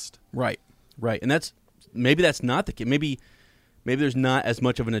adjust. Right, and that's not the case. Maybe there's not as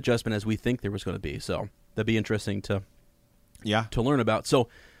much of an adjustment as we think there was going to be. So that'd be interesting to learn about. So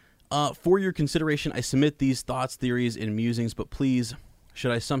for your consideration, I submit these thoughts, theories, and musings. But please,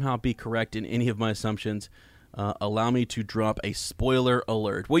 should I somehow be correct in any of my assumptions, allow me to drop a spoiler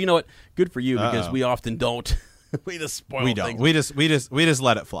alert. Well, you know what? Good for you, because we often don't. We just spoil things. We just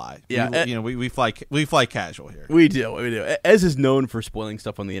let it fly. Yeah, we fly casual here. We do. Ez is known for spoiling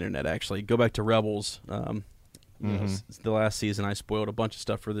stuff on the internet. Actually, go back to Rebels. The last season, I spoiled a bunch of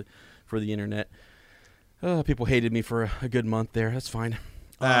stuff for the internet. People hated me for a good month there. That's fine.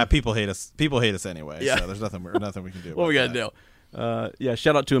 People hate us. People hate us anyway. Yeah. So there's nothing we can do. What we gotta do?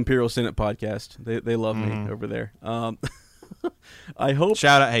 Shout out to Imperial Senate podcast. They love me over there. I hope.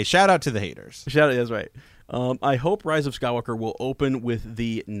 Shout out to the haters. That's right. I hope Rise of Skywalker will open with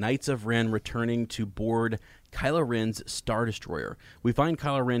the Knights of Ren returning to board Kylo Ren's Star Destroyer. We find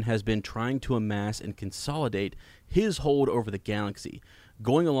Kylo Ren has been trying to amass and consolidate his hold over the galaxy.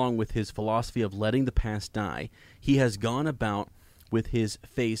 Going along with his philosophy of letting the past die, he has gone about with his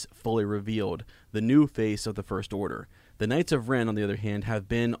face fully revealed, the new face of the First Order. The Knights of Ren, on the other hand, have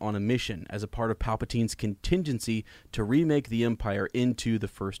been on a mission as a part of Palpatine's contingency to remake the Empire into the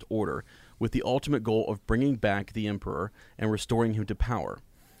First Order, with the ultimate goal of bringing back the Emperor and restoring him to power.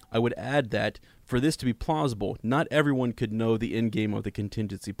 I would add that for this to be plausible, not everyone could know the endgame of the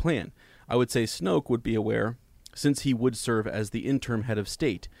contingency plan. I would say Snoke would be aware, since he would serve as the interim head of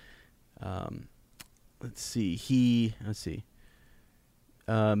state. May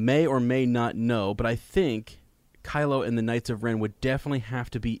or may not know, but I think Kylo and the Knights of Ren would definitely have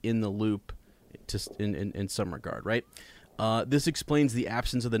to be in the loop in some regard, right? This explains the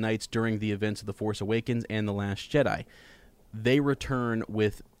absence of the Knights during the events of The Force Awakens and The Last Jedi. They return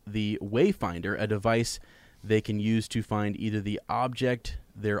with the Wayfinder, a device they can use to find either the object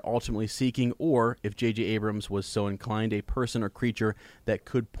they're ultimately seeking, or, if J.J. Abrams was so inclined, a person or creature that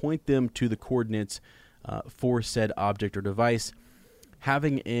could point them to the coordinates for said object or device.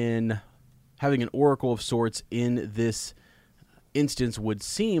 Having an oracle of sorts in this instance would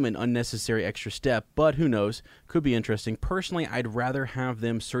seem an unnecessary extra step, but who knows? Could be interesting. Personally, I'd rather have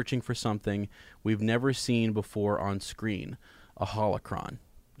them searching for something we've never seen before on screen, a holocron.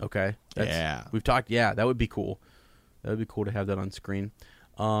 Okay? We've talked, that would be cool. That would be cool to have that on screen.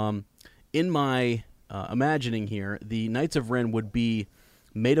 In my imagining here, the Knights of Ren would be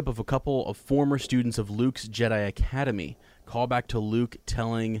made up of a couple of former students of Luke's Jedi Academy. Call back to Luke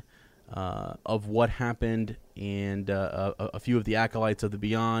telling of what happened and a few of the acolytes of the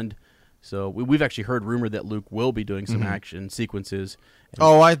Beyond. So we've actually heard rumor that Luke will be doing some action sequences.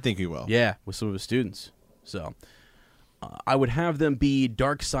 I think he will. Yeah, with some of his students. So I would have them be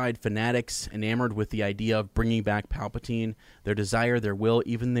dark side fanatics, enamored with the idea of bringing back Palpatine. Their desire, their will,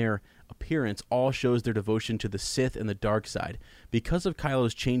 even their appearance all shows their devotion to the Sith and the dark side. Because of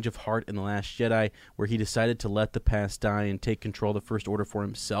Kylo's change of heart in The Last Jedi, where he decided to let the past die and take control of the First Order for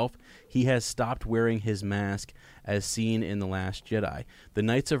himself, he has stopped wearing his mask as seen in The Last Jedi. The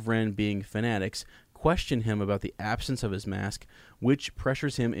Knights of Ren, being fanatics, question him about the absence of his mask, which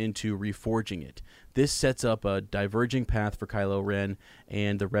pressures him into reforging it. This sets up a diverging path for Kylo Ren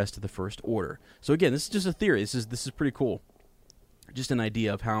and the rest of the First Order. So again, this is just a theory. This is pretty cool. Just an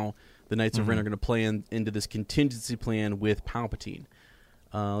idea of how the Knights of Ren are going to play into this contingency plan with Palpatine.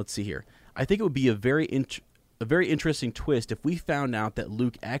 Let's see here. I think it would be a very interesting twist if we found out that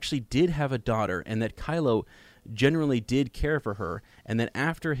Luke actually did have a daughter and that Kylo generally did care for her, and that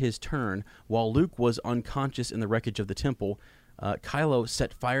after his turn, while Luke was unconscious in the wreckage of the temple, Kylo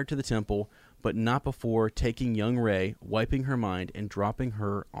set fire to the temple, but not before taking young Rey, wiping her mind, and dropping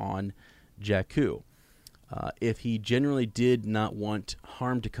her on Jakku. If he genuinely did not want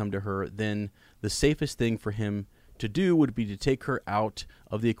harm to come to her, then the safest thing for him to do would be to take her out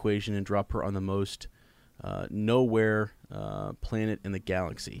of the equation and drop her on the most nowhere planet in the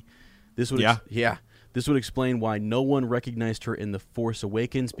galaxy. This would This would explain why no one recognized her in The Force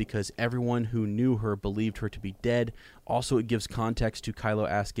Awakens, because everyone who knew her believed her to be dead. Also, it gives context to Kylo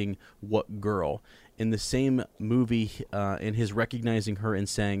asking, "What girl?" in the same movie, in his recognizing her and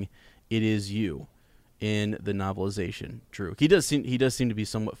saying, "It is you," in the novelization. True. He does seem to be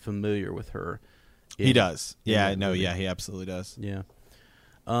somewhat familiar with her. He does. Yeah, no, yeah, he absolutely does. Yeah.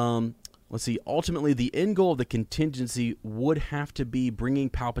 Let's see. Ultimately, the end goal of the contingency would have to be bringing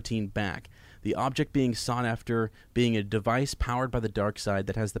Palpatine back. The object being sought after being a device powered by the dark side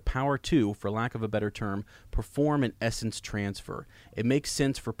that has the power to, for lack of a better term, perform an essence transfer. It makes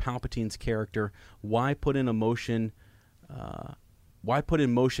sense for Palpatine's character. Why put in motion a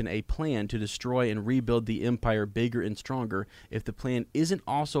plan to destroy and rebuild the Empire bigger and stronger if the plan isn't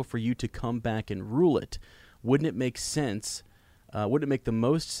also for you to come back and rule it? Wouldn't it make sense? Would it make the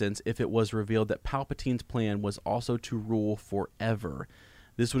most sense if it was revealed that Palpatine's plan was also to rule forever?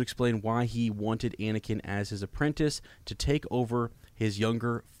 This would explain why he wanted Anakin as his apprentice to take over his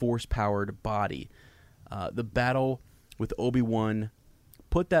younger, Force-powered body. The battle with Obi-Wan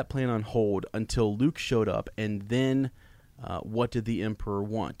put that plan on hold until Luke showed up, and then what did the Emperor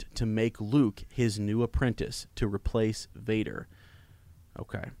want? To make Luke his new apprentice, to replace Vader.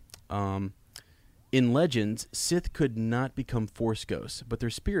 Okay. In Legends, Sith could not become Force ghosts, but their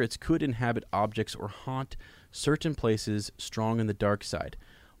spirits could inhabit objects or haunt certain places strong in the dark side.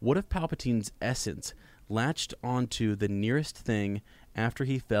 What if Palpatine's essence latched onto the nearest thing after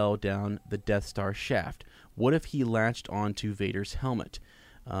he fell down the Death Star shaft? What if he latched onto Vader's helmet?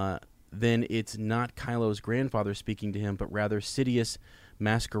 Then it's not Kylo's grandfather speaking to him, but rather Sidious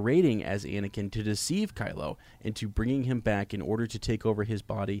masquerading as Anakin to deceive Kylo into bringing him back in order to take over his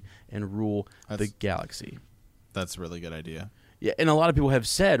body and rule the galaxy. That's a really good idea. Yeah, and a lot of people have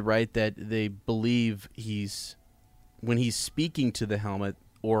said, right, that they believe when he's speaking to the helmet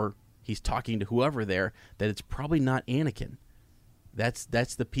or he's talking to whoever there, that it's probably not Anakin.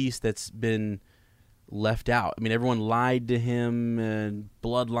 That's the piece that's been left out. I mean, everyone lied to him and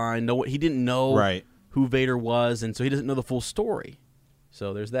bloodline. He didn't know who Vader was, and so he doesn't know the full story.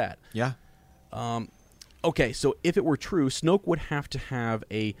 So there's that. Yeah. Okay, so if it were true, Snoke would have to have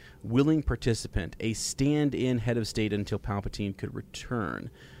a willing participant, a stand-in head of state until Palpatine could return.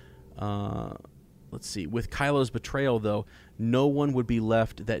 Let's see. With Kylo's betrayal, though, no one would be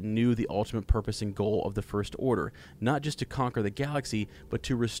left that knew the ultimate purpose and goal of the First Order, not just to conquer the galaxy, but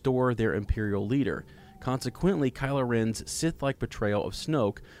to restore their Imperial leader. Consequently, Kylo Ren's Sith-like betrayal of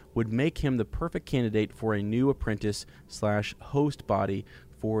Snoke would make him the perfect candidate for a new apprentice/host body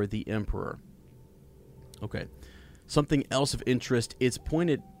for the Emperor. Okay. Something else of interest, it's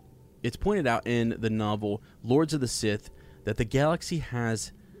pointed out in the novel Lords of the Sith that the galaxy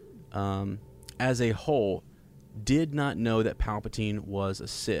has, as a whole, did not know that Palpatine was a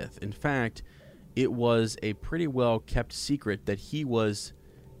Sith. In fact, it was a pretty well-kept secret that he was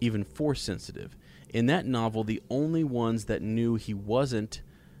even Force-sensitive. In that novel, the only ones that knew he wasn't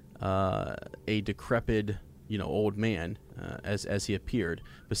a decrepit, old man, as he appeared,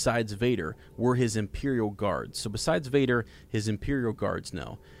 besides Vader, were his Imperial guards. So besides Vader, his Imperial guards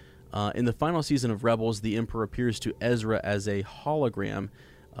know. In the final season of Rebels, the Emperor appears to Ezra as a hologram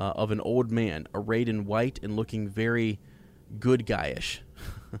of an old man, arrayed in white and looking very good guy-ish.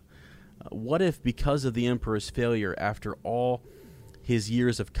 What if, because of the Emperor's failure after all his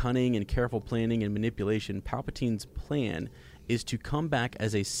years of cunning and careful planning and manipulation, Palpatine's plan is to come back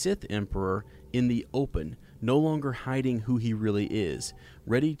as a Sith Emperor in the open, no longer hiding who he really is,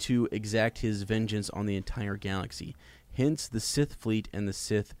 ready to exact his vengeance on the entire galaxy. Hence the Sith fleet and the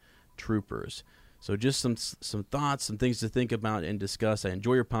Sith troopers. So just some thoughts, some things to think about and discuss. I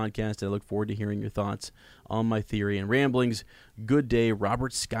enjoy your podcast. I look forward to hearing your thoughts on my theory and ramblings. Good day,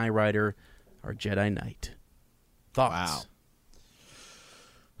 Robert Skyrider, our Jedi Knight. Thoughts?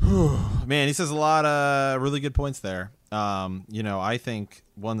 Wow. Man, he says a lot of really good points there. I think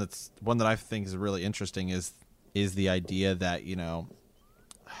one that I think is really interesting is the idea that,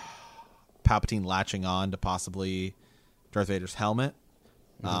 Palpatine latching on to possibly Darth Vader's helmet.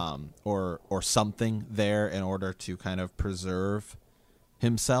 Or something there in order to kind of preserve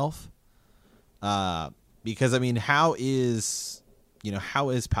himself. Because how is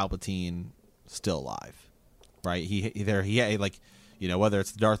Palpatine still alive? Right? Whether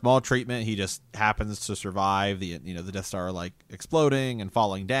it's the Darth Maul treatment, he just happens to survive the Death Star exploding and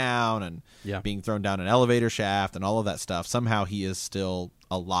falling down and being thrown down an elevator shaft and all of that stuff. Somehow he is still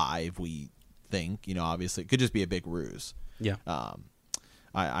alive, we think. Obviously it could just be a big ruse. Yeah.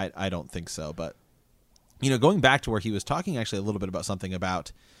 I don't think so, but going back to where he was talking actually a little bit about something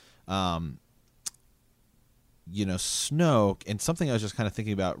about Snoke, and something I was just kind of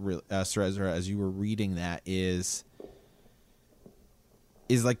thinking about, Sir Ezra, as you were reading that is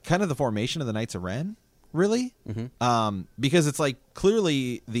kind of the formation of the Knights of Ren, really, because it's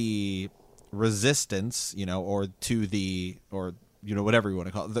clearly the resistance, whatever you want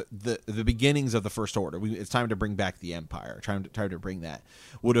to call it, the beginnings of the First Order. It's time to bring back the Empire. Trying to bring that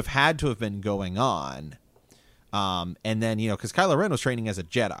would have had to have been going on, and then because Kylo Ren was training as a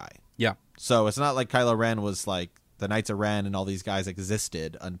Jedi. Yeah. So it's not like Kylo Ren was the Knights of Ren and all these guys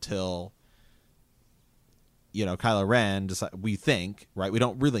existed until Kylo Ren we think, right? We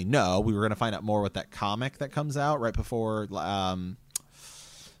don't really know. We were going to find out more with that comic that comes out right before Rise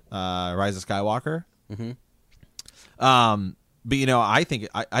of Skywalker. But I think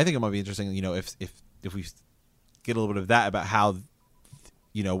it might be interesting. If we get a little bit of that about how,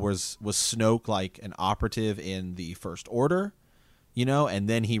 was Snoke an operative in the First Order, and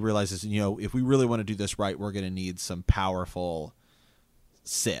then he realizes, if we really want to do this right, we're going to need some powerful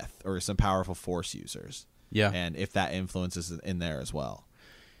Sith or some powerful Force users. Yeah, and if that influence is in there as well.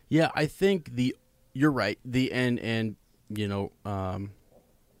 Yeah, I think you're right. Jedi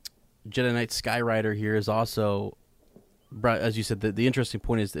Knight Skyrider here is also, as you said, the interesting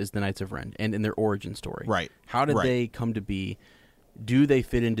point is the Knights of Ren and in their origin story. Right. How did they come to be? Do they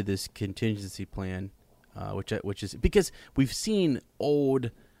fit into this contingency plan? Which is because we've seen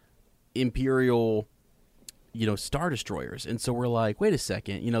old Imperial, Star Destroyers, and so we're like, wait a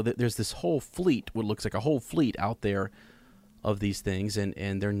second, there's this whole fleet, what looks like a whole fleet out there of these things,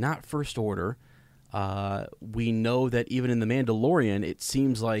 and they're not First Order. We know that even in The Mandalorian, it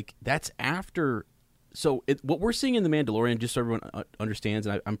seems like that's after. So what we're seeing in The Mandalorian, just so everyone understands,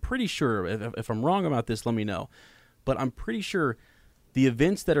 and I'm pretty sure, if I'm wrong about this, let me know, but I'm pretty sure the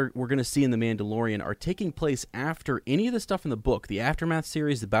events that we're going to see in The Mandalorian are taking place after any of the stuff in the book, the Aftermath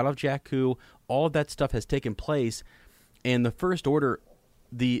series, the Battle of Jakku, all of that stuff has taken place, and the First Order,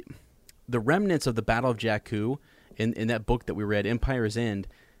 the remnants of the Battle of Jakku in that book that we read, Empire's End,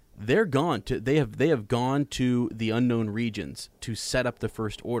 they're gone. They have gone to the unknown regions to set up the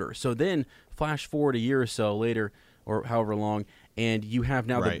First Order. So then, flash forward a year or so later, or however long, and you have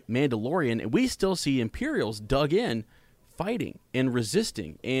now Right. the Mandalorian, and we still see Imperials dug in, fighting and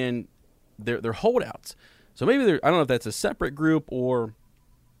resisting, and they're holdouts. So maybe I don't know if that's a separate group or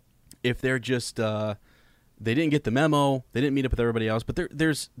if they're just they didn't get the memo, they didn't meet up with everybody else. But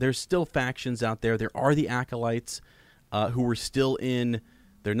there's still factions out there. There are the Acolytes who were still in.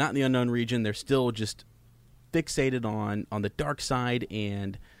 They're not in the Unknown Region. They're still just fixated on the dark side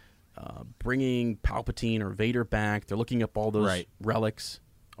and bringing Palpatine or Vader back. They're looking up all those Right. relics,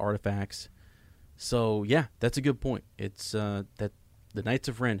 artifacts. So yeah, that's a good point. It's that the Knights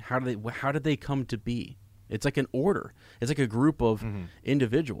of Ren. How did they come to be? It's like an order. It's like a group of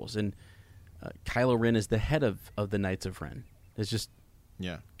individuals, and Kylo Ren is the head of the Knights of Ren. It's just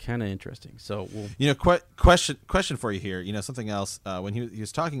kind of interesting. So question for you here. Something else. When he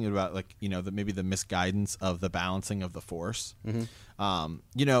was talking about maybe the misguidance of the balancing of the Force. So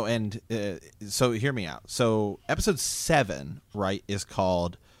hear me out. So Episode 7, right, is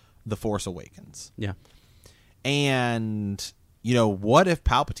called The Force Awakens. Yeah. And what if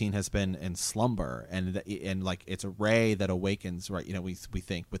Palpatine has been in slumber and like it's a Rey that awakens, right? We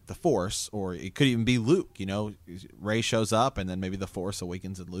think with the Force, or it could even be Luke. Rey shows up and then maybe the Force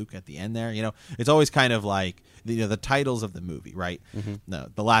awakens in Luke at the end there. It's always kind of like the titles of the movie, right? No,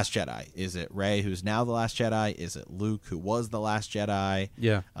 The Last Jedi. Is it Rey who's now the Last Jedi? Is it Luke who was the Last Jedi?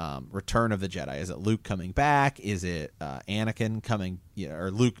 Yeah. Return of the Jedi. Is it Luke coming back? Is it Anakin coming?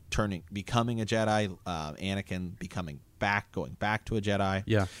 Or Luke becoming a Jedi? Anakin going back to a Jedi.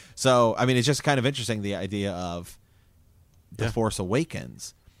 Yeah. So I mean, it's just kind of interesting, the idea of the Force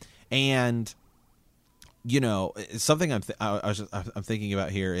Awakens, and something I'm thinking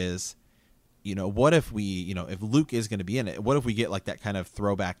about here is, what if if Luke is going to be in it, what if we get like that kind of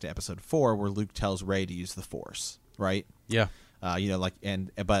throwback to Episode 4 where Luke tells Rey to use the Force, right? Yeah.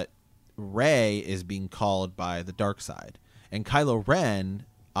 But Rey is being called by the dark side, and Kylo Ren,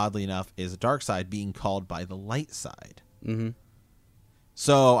 oddly enough, is a dark side being called by the light side. Mm-hmm.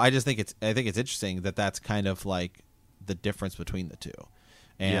 So I think it's interesting that that's kind of like the difference between the two,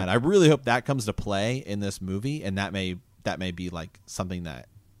 and I really hope that comes to play in this movie, and that may be like something that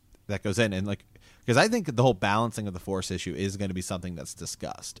goes in, and like, because I think the whole balancing of the Force issue is going to be something that's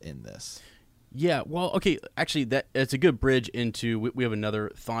discussed in this. Yeah. Well, okay. Actually, that's a good bridge into. We have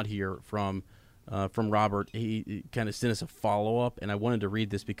another thought here from Robert. He kind of sent us a follow up, and I wanted to read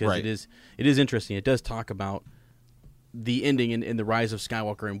this because it is interesting. It does talk about the ending in the Rise of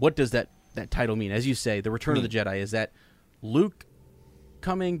Skywalker, and what does that title mean? As you say, the Return of the Jedi. Is that Luke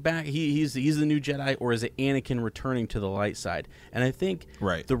coming back? He's the new Jedi, or is it Anakin returning to the light side? And I think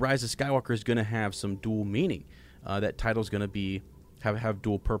the Rise of Skywalker is going to have some dual meaning. That title's going to have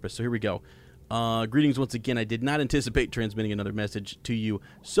dual purpose. So here we go. Greetings once again. I did not anticipate transmitting another message to you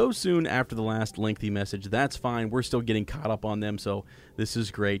so soon after the last lengthy message. That's fine. We're still getting caught up on them, so this is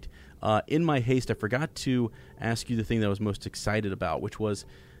great. In my haste, I forgot to ask you the thing that I was most excited about, which was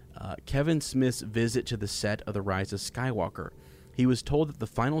Kevin Smith's visit to the set of The Rise of Skywalker. He was told that the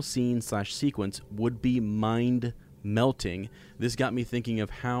final scene / sequence would be mind-melting. This got me thinking of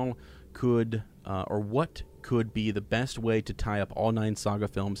how what could be the best way to tie up all 9 saga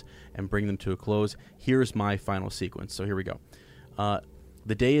films and bring them to a close. Here's my final sequence. So here we go.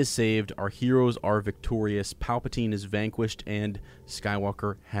 The day is saved. Our heroes are victorious. Palpatine is vanquished, and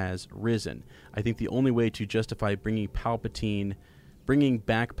Skywalker has risen. I think the only way to justify bringing back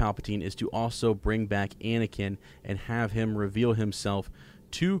Palpatine is to also bring back Anakin and have him reveal himself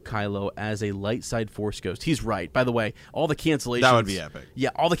to Kylo as a light side Force ghost. He's right. By the way, all the cancellations. That would be epic.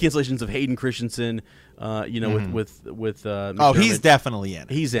 Yeah, all the cancellations of Hayden Christensen, with McDermott. He's definitely in it.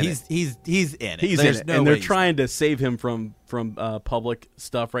 He's in it. He's in it. He's in it. And they're trying to save him from public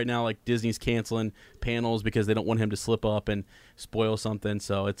stuff right now. Like Disney's canceling panels because they don't want him to slip up and spoil something.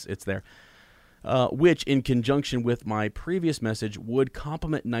 So it's there. Which, in conjunction with my previous message, would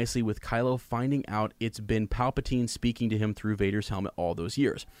complement nicely with Kylo finding out it's been Palpatine speaking to him through Vader's helmet all those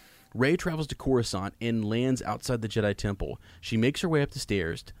years. Rey travels to Coruscant and lands outside the Jedi Temple. She makes her way up the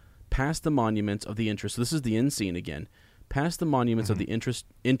stairs, past the monuments of the entrance. So this is the end scene again. Past the monuments of the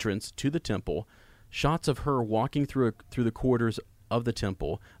entrance to the temple. Shots of her walking through the corridors of the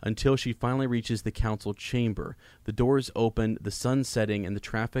temple until she finally reaches the council chamber. The doors open, the sun setting, and the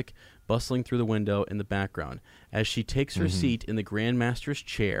traffic bustling through the window in the background. As she takes her seat in the Grand Master's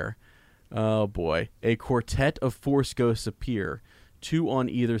chair, oh boy, a quartet of Force ghosts appear, 2 on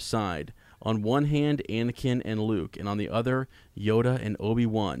either side. On one hand, Anakin and Luke, and on the other, Yoda and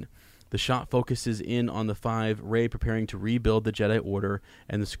Obi-Wan. The shot focuses in on the 5, Rey preparing to rebuild the Jedi Order,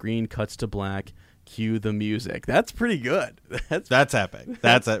 and the screen cuts to black. Cue the music. That's pretty good. That's epic.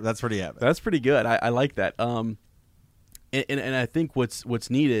 That's pretty epic. That's pretty good. I like that. And I think what's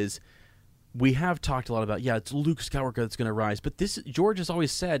neat is we have talked a lot about, it's Luke Skywalker that's going to rise, but George has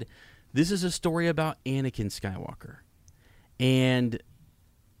always said this is a story about Anakin Skywalker and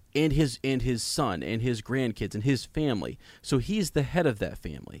his son and his grandkids and his family. So he's the head of that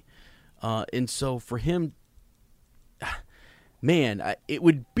family. And so for him, man, it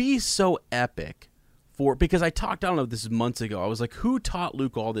would be so epic because I don't know if this is months ago. I was like, who taught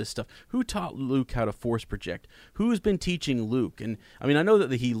Luke all this stuff? Who taught Luke how to force project? Who's been teaching Luke? And I mean, I know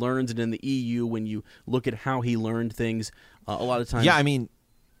that he learns it in the EU when you look at how he learned things a lot of times. Yeah, I mean,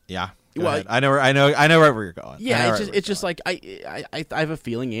 yeah. Well, I know where you're going. Yeah, it's just like I have a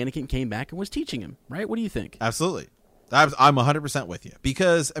feeling Anakin came back and was teaching him, right? What do you think? Absolutely. I'm 100% with you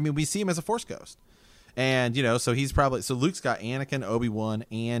because, I mean, we see him as a Force ghost. And, so he's so Luke's got Anakin, Obi-Wan,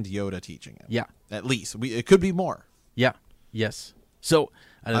 and Yoda teaching him. Yeah. At least. It could be more. Yeah. Yes. So,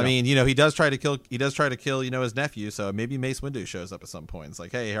 I mean, he does try to kill his nephew, so maybe Mace Windu shows up at some point. It's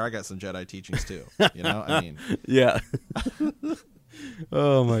like, hey, here, I got some Jedi teachings too. I mean. Yeah.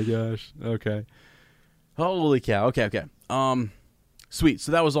 Oh my gosh. Okay. Holy cow. Okay. Sweet.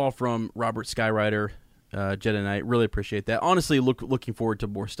 So that was all from Robert Skywriter. Jedi Knight, really appreciate that. Honestly, looking forward to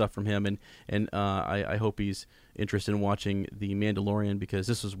more stuff from him, and I hope he's interested in watching The Mandalorian because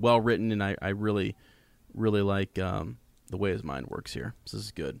this was well written, and I really, really like the way his mind works here. So this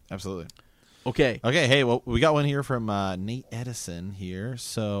is good. Absolutely. Okay. Hey, well, we got one here from Nate Edison here,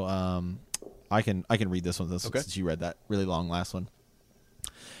 so I can read this one since you read that really long last one.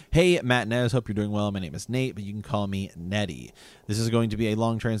 Hey, Matt Nez, hope you're doing well. My name is Nate, but you can call me Nettie. This is going to be a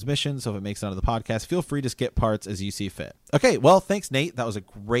long transmission, so if it makes it onto the podcast, feel free to skip parts as you see fit. Okay, well, thanks, Nate. That was a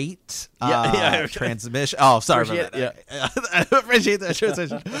great transmission. Oh, sorry about that. Yeah. I appreciate that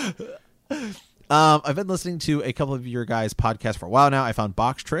transition. I've been listening to a couple of your guys' podcasts for a while now. I found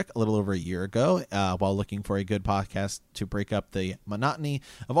Box Trick a little over a year ago while looking for a good podcast to break up the monotony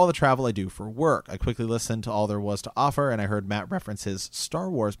of all the travel I do for work. I quickly listened to all there was to offer, and I heard Matt reference his Star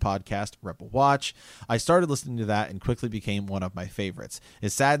Wars podcast, Rebel Watch. I started listening to that and quickly became one of my favorites. It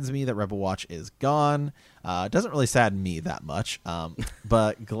saddens me that Rebel Watch is gone. It doesn't really sadden me that much,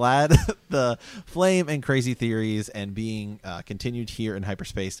 but glad the flame and crazy theories and being continued here in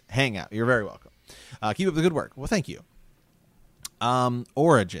hyperspace hang out. You're very welcome. Keep up the good work. Well, thank you.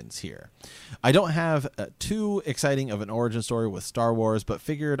 Origins here. I don't have too exciting of an origin story with Star Wars, but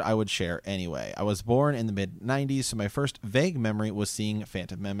figured I would share anyway. I was born in the mid-90s, so my first vague memory was seeing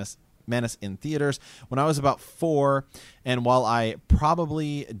Phantom Menace in theaters when I was about 4, and while I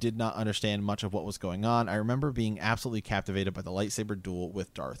probably did not understand much of what was going on, I remember being absolutely captivated by the lightsaber duel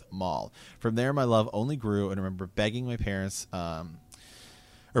with Darth Maul. From there, my love only grew, and I remember bugging my parents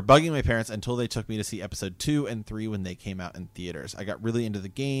until they took me to see episode 2 and 3 when they came out in theaters. I got really into the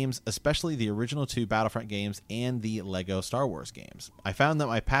games, especially the original 2 Battlefront games and the Lego Star Wars games. I found that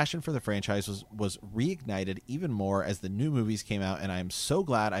my passion for the franchise was reignited even more as the new movies came out, and I am so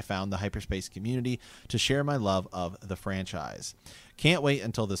glad I found the hyperspace community to share my love of the franchise. Can't wait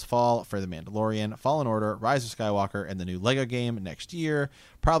until this fall for The Mandalorian, Fallen Order, Rise of Skywalker, and the new Lego game next year.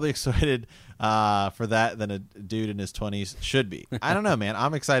 Probably excited for that than a dude in his 20s should be. I don't know, man.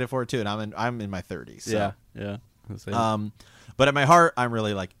 I'm excited for it too, and I'm in my 30s. So. Yeah. But at my heart, I'm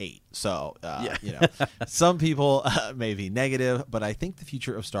really like 8. So, some people may be negative, but I think the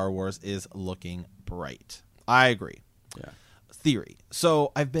future of Star Wars is looking bright. I agree. Yeah. Theory.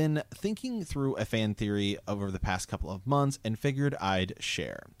 So I've been thinking through a fan theory over the past couple of months and figured I'd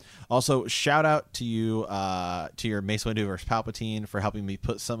share. Also, shout out to you, to your Mace Windu versus Palpatine for helping me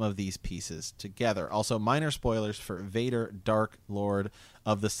put some of these pieces together. Also, minor spoilers for Vader, Dark Lord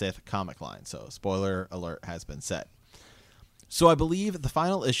of the Sith comic line. So spoiler alert has been set. So I believe the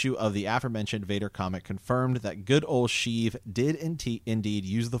final issue of the aforementioned Vader comic confirmed that good old Sheev did indeed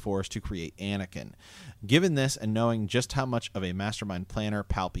use the Force to create Anakin. Given this and knowing just how much of a mastermind planner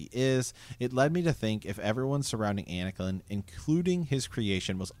Palpy is, it led me to think if everyone surrounding Anakin, including his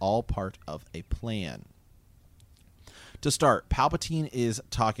creation, was all part of a plan. To start, Palpatine is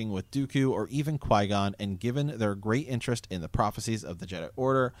talking with Dooku or even Qui-Gon, and given their great interest in the prophecies of the Jedi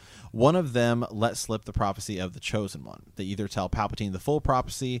Order, one of them let slip the prophecy of the Chosen One. They either tell Palpatine the full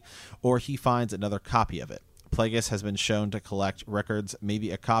prophecy, or he finds another copy of it. Plagueis has been shown to collect records, maybe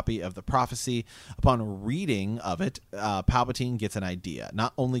a copy of the prophecy. Upon reading of it, Palpatine gets an idea.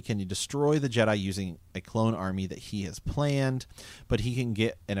 Not only can he destroy the Jedi using a clone army that he has planned, but he can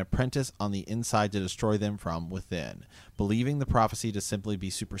get an apprentice on the inside to destroy them from within. Believing the prophecy to simply be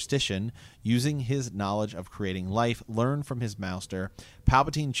superstition, using his knowledge of creating life learned from his master,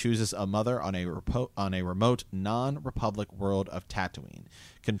 Palpatine chooses a mother on a remote non-Republic world of Tatooine.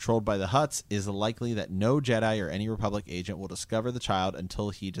 Controlled by the Hutts, it is likely that no Jedi Jedi or any Republic agent will discover the child until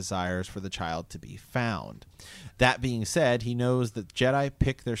he desires for the child to be found. That being said, he knows that Jedi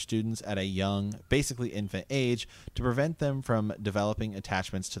pick their students at a young, basically infant age to prevent them from developing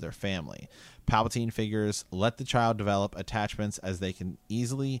attachments to their family. Palpatine figures let the child develop attachments as they can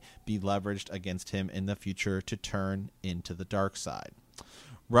easily be leveraged against him in the future to turn into the dark side.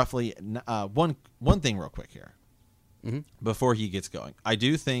 Roughly, one thing real quick here. Before he gets going, I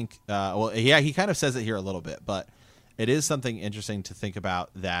do think, he kind of says it here a little bit, but it is something interesting to think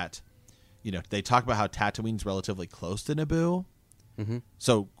about that, they talk about how Tatooine's relatively close to Naboo.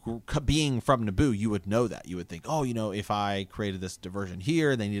 So being from Naboo, you would know that. You would think, if I created this diversion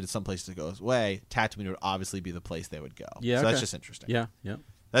here and they needed someplace to go away, Tatooine would obviously be the place they would go. Yeah, so that's just interesting. Yeah.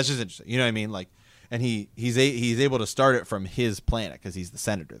 That's just interesting. You know what I mean? And he's able to start it from his planet because he's the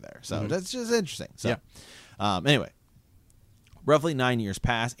senator there. So that's just interesting. So, anyway. Roughly 9 years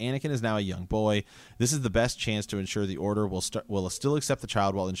pass. Anakin is now a young boy. This is the best chance to ensure the Order will still accept the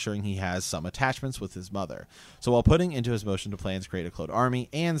child while ensuring he has some attachments with his mother. So while putting into his motion to plan to create a clone army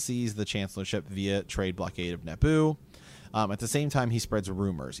and seize the Chancellorship via trade blockade of Naboo, at the same time he spreads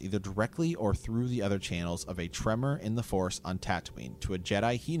rumors, either directly or through the other channels, of a tremor in the Force on Tatooine to a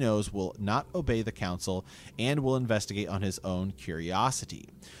Jedi he knows will not obey the Council and will investigate on his own curiosity.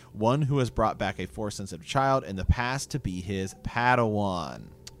 One who has brought back a Force-sensitive child in the past to be his Padawan.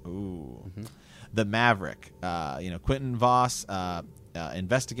 Ooh. The Maverick. Quentin Voss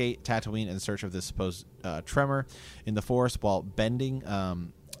investigate Tatooine in search of this supposed tremor in the Force while blending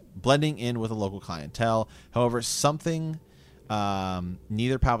in with a local clientele. However, something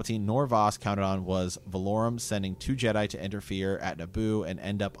neither Palpatine nor Voss counted on was Valorum sending 2 Jedi to interfere at Naboo and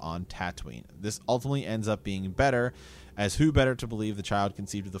end up on Tatooine. This ultimately ends up being better, as who better to believe the child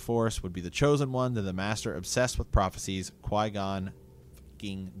conceived of the Force would be the chosen one than the master obsessed with prophecies, Qui-Gon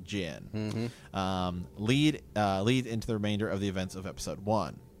Jinn. Lead into the remainder of the events of Episode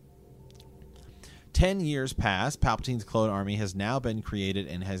 1. 10 years pass. Palpatine's clone army has now been created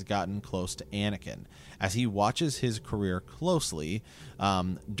and has gotten close to Anakin. As he watches his career closely,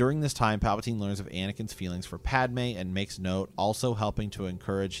 during this time, Palpatine learns of Anakin's feelings for Padme and makes note, also helping to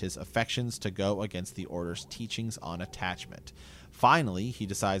encourage his affections to go against the Order's teachings on attachment. Finally, he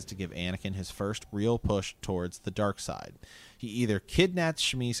decides to give Anakin his first real push towards the dark side. He either kidnaps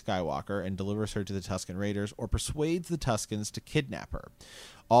Shmi Skywalker and delivers her to the Tusken Raiders, or persuades the Tuskens to kidnap her,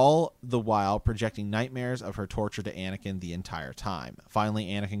 all the while projecting nightmares of her torture to Anakin the entire time. Finally,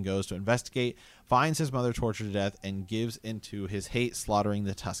 Anakin goes to investigate, finds his mother tortured to death, and gives into his hate, slaughtering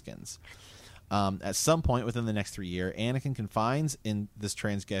the Tuskens. At some point within the next 3 years, Anakin confides in this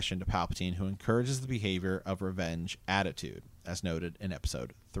transgression to Palpatine, who encourages the behavior of revenge attitude, as noted in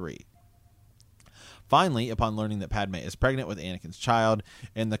Episode 3. Finally, upon learning that Padme is pregnant with Anakin's child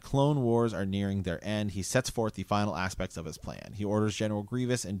and the Clone Wars are nearing their end, he sets forth the final aspects of his plan. He orders General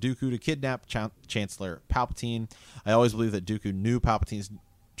Grievous and Dooku to kidnap Chancellor Palpatine. I always believe that Dooku knew Palpatine's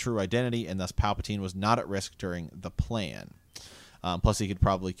true identity, and thus Palpatine was not at risk during the plan. Plus, he could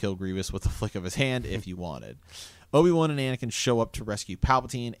probably kill Grievous with a flick of his hand if he wanted. Obi-Wan and Anakin show up to rescue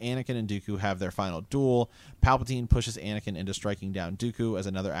Palpatine. Anakin and Dooku have their final duel. Palpatine pushes Anakin into striking down Dooku as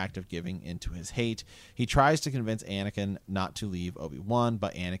another act of giving into his hate. He tries to convince Anakin not to leave Obi-Wan,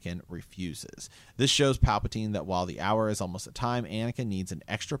 but Anakin refuses. This shows Palpatine that while the hour is almost at time, Anakin needs an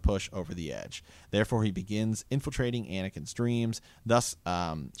extra push over the edge. Therefore, he begins infiltrating Anakin's dreams, thus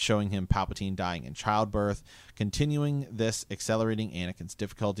showing him Palpatine dying in childbirth, continuing this, accelerating Anakin's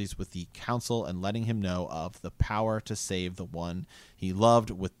difficulties with the Council and letting him know of the power to save the one he loved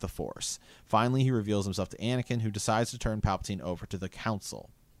with the Force. Finally, he reveals himself to Anakin, who decides to turn Palpatine over to the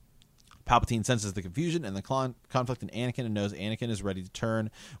Council. Palpatine senses the confusion and the conflict in Anakin and knows Anakin is ready to turn.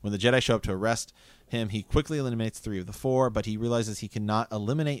 When the Jedi show up to arrest him, he quickly eliminates 3 of the 4, but he realizes he cannot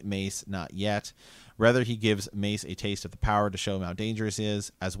eliminate Mace, not yet. Rather, he gives Mace a taste of the power to show him how dangerous he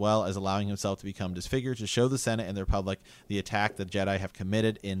is, as well as allowing himself to become disfigured to show the Senate and the Republic the attack the Jedi have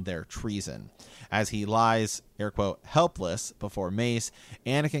committed in their treason. As he lies, air quote, helpless before Mace,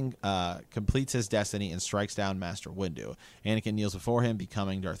 Anakin completes his destiny and strikes down Master Windu. Anakin kneels before him,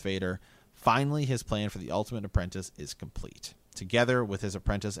 becoming Darth Vader. Finally, his plan for the ultimate apprentice is complete. Together with his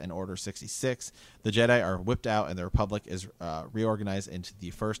apprentice and Order 66, the Jedi are whipped out and the Republic is reorganized into the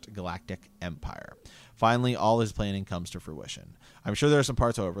First Galactic Empire. Finally, all his planning comes to fruition. I'm sure there are some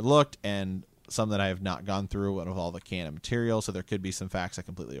parts I overlooked and some that I have not gone through with all the canon material, so there could be some facts I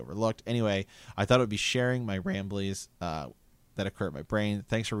completely overlooked. Anyway, I thought it would be sharing my ramblies that occur in my brain.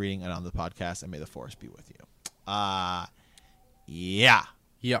 Thanks for reading it on the podcast, and may the Force be with you. Yeah.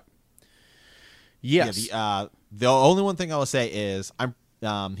 Yep. Yes. Yeah, the only one thing I will say is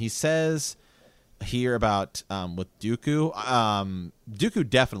he says here about with Dooku. Dooku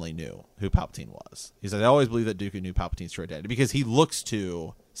definitely knew who Palpatine was. He said, "I always believe that Dooku knew Palpatine's true identity because he looks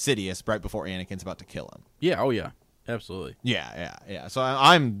to Sidious right before Anakin's about to kill him." Yeah. Oh yeah. Absolutely. Yeah. So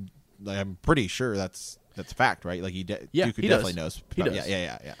I'm pretty sure that's a fact, right? Like Dooku he definitely does. knows. He does.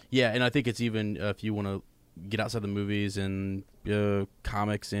 Yeah. Yeah, and I think it's even if you want to get outside the movies and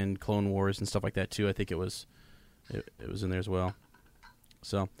comics and Clone Wars and stuff like that too. I think it was in there as well.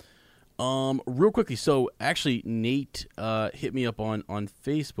 So, real quickly, so actually Nate hit me up on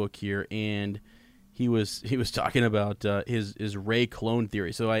Facebook here, and he was talking about his Rey clone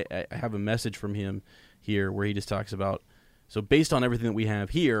theory. So I have a message from him here where he just talks about, so based on everything that we have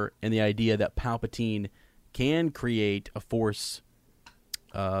here and the idea that Palpatine can create a Force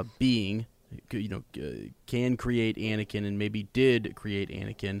being, can create Anakin and maybe did create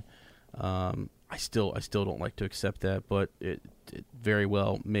Anakin. I still don't like to accept that, but it very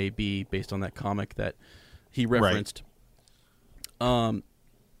well may be based on that comic that he referenced. Right.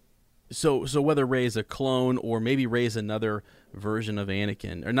 So whether Rey is a clone or maybe Rey is another version of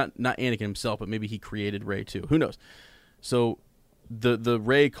Anakin, or not Anakin himself, but maybe he created Rey too. Who knows? So the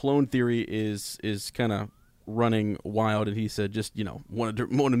Rey clone theory is kind of running wild, and he said just wanted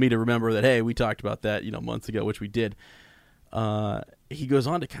me to remember that, hey, we talked about that months ago, which we did. He goes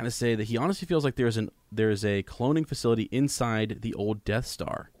on to kind of say that he honestly feels like there's a cloning facility inside the old Death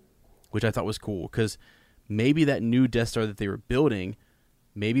Star, which I thought was cool, because maybe that new Death Star that they were building,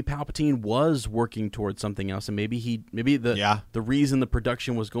 maybe Palpatine was working towards something else, and maybe the reason the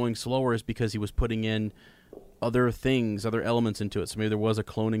production was going slower is because he was putting in other elements into it. So maybe there was a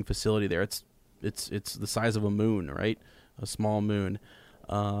cloning facility there. It's the size of a moon, right? A small moon.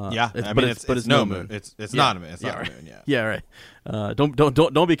 It's no moon. It's not a moon. It's not a moon. Yeah. Yeah. Right.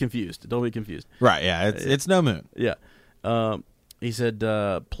 Don't be confused. Don't be confused. Right. Yeah. It's no moon. Yeah. He said,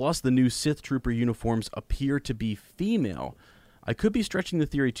 plus the new Sith Trooper uniforms appear to be female. I could be stretching the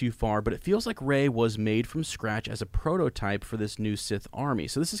theory too far, but it feels like Rey was made from scratch as a prototype for this new Sith army.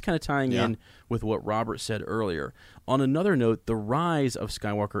 So this is kind of tying in with what Robert said earlier. On another note, the rise of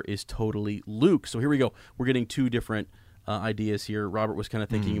Skywalker is totally Luke. So here we go. We're getting two different ideas here. Robert was kind of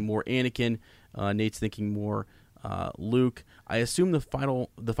thinking more Anakin. Nate's thinking more Luke. I assume the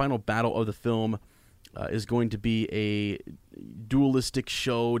final battle of the film is going to be a dualistic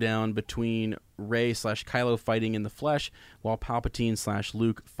showdown between Rey / Kylo fighting in the flesh, while Palpatine /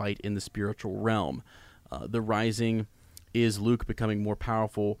 Luke fight in the spiritual realm. The Rising is Luke becoming more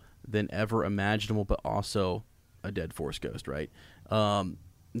powerful than ever imaginable, but also a dead Force ghost, right?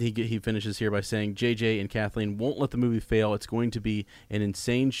 He finishes here by saying, JJ and Kathleen won't let the movie fail. It's going to be an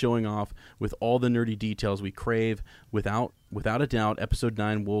insane showing off with all the nerdy details we crave. Without a doubt, Episode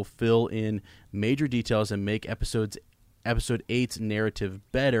 9 will fill in major details and make Episode 8's narrative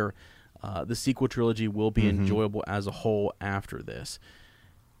better. The sequel trilogy will be enjoyable as a whole after this.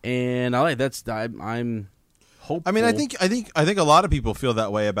 And I'm hopeful. I mean, I think a lot of people feel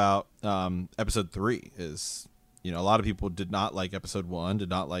that way about Episode 3. Is a lot of people did not like Episode 1, did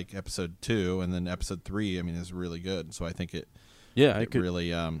not like Episode 2, and then Episode 3, I mean, is really good. So I think it really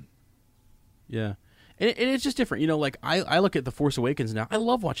yeah. And it's just different. Like I look at The Force Awakens now. I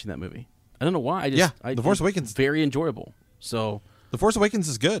love watching that movie. I don't know why. The Force Awakens is very enjoyable. So The Force Awakens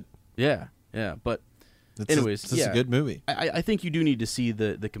is good. Yeah. But anyways, it's a good movie. I think you do need to see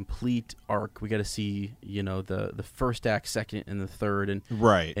the complete arc. We got to see the first act, second, and the third, and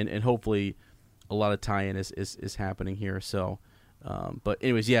right, and hopefully a lot of tie-in is happening here. So, but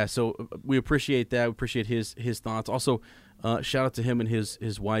anyways, yeah. So we appreciate that. We appreciate his thoughts. Also, shout out to him and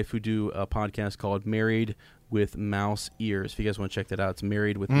his wife who do a podcast called Married with Mouse Ears. If you guys want to check that out, it's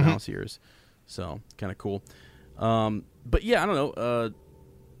Married with Mouse Ears. So kind of cool. But yeah, I don't know,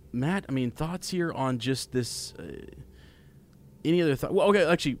 Matt. I mean, thoughts here on just this. Any other thoughts? Well, okay.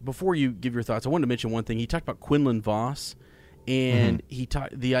 Actually, before you give your thoughts, I wanted to mention one thing. He talked about Quinlan Vos. And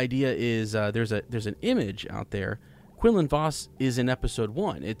the idea is there's an image out there. Quinlan Vos is in Episode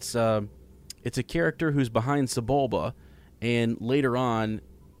 1. It's a character who's behind Sebulba, and later on,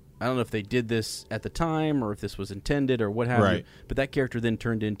 I don't know if they did this at the time or if this was intended or what have you, but that character then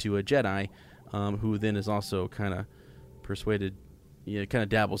turned into a Jedi, who then is also kind of persuaded, kind of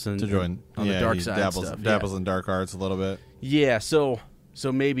dabbles in, to join on the dark side dabbles in dark arts a little bit. Yeah, so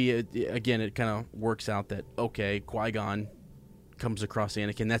maybe, it kind of works out that, okay, Qui-Gon comes across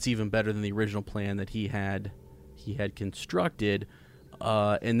Anakin. That's even better than the original plan that he had constructed,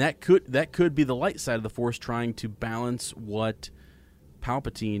 and that could be the light side of the Force trying to balance what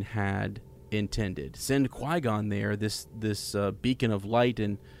Palpatine had intended. Send Qui-Gon there, this beacon of light,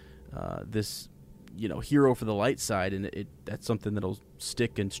 and this hero for the light side, and that's something that'll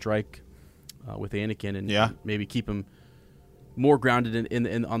stick and strike with Anakin and maybe keep him more grounded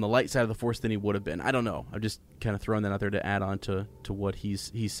in on the light side of the Force than he would have been. I don't know. I'm just kind of throwing that out there to add on to what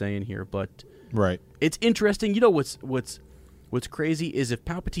he's saying here. But it's interesting. You know what's crazy is if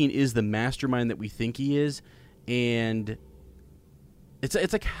Palpatine is the mastermind that we think he is, and it's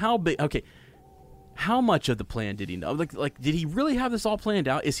like how big? Okay, how much of the plan did he know? Like did he really have this all planned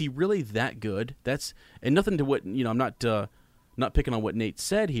out? Is he really that good? And nothing to what I'm not picking on what Nate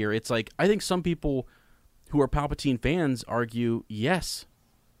said here. It's like I think some people who are Palpatine fans argue, yes,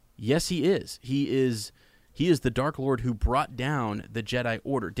 he is. He is the Dark Lord who brought down the Jedi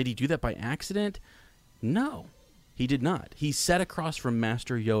Order. Did he do that by accident? No, he did not. He sat across from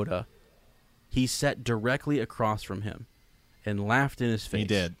Master Yoda. He sat directly across from him and laughed in his face. He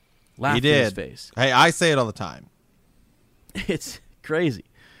did. Laughed in his face. Hey, I say it all the time. It's crazy.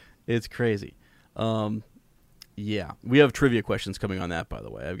 It's crazy. Yeah, we have trivia questions coming on that, by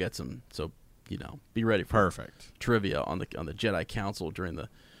the way. I've got some, so be ready for trivia on the Jedi Council during the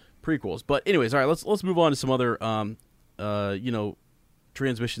prequels. But anyways, all right, let's move on to some other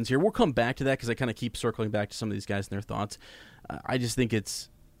transmissions here. We'll come back to that because I kind of keep circling back to some of these guys and their thoughts. I just think it's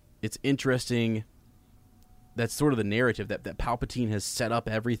interesting. That's sort of the narrative that Palpatine has set up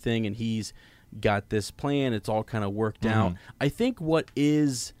everything and he's got this plan. It's all kind of worked out. I think what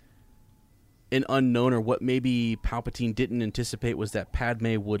is an unknown, or what maybe Palpatine didn't anticipate, was that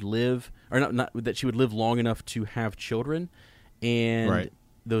Padme would live, or not that she would live long enough to have children, and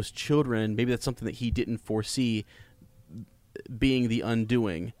those children, maybe that's something that he didn't foresee being the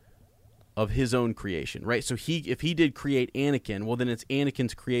undoing of his own creation, right? So if he did create Anakin, well, then it's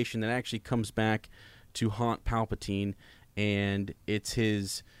Anakin's creation that actually comes back to haunt Palpatine, and it's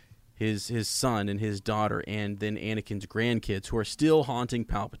his son and his daughter, and then Anakin's grandkids who are still haunting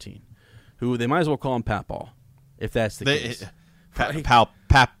Palpatine. Who they might as well call him Papaw, if that's the case.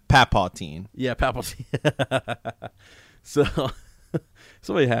 Palpatine. Yeah, Palpatine. So,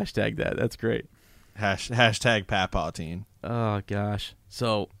 somebody hashtag that. That's great. Hashtag Palpatine. Oh gosh.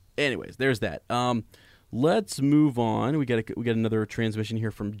 So, anyways, there's that. Let's move on. We got another transmission here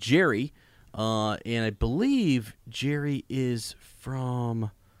from Jerry, and I believe Jerry is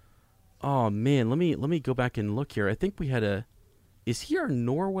from. Oh man, let me go back and look here. I think we had a. Is he our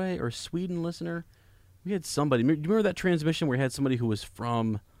Norway or Sweden listener? We had somebody. Do you remember that transmission where we had somebody who was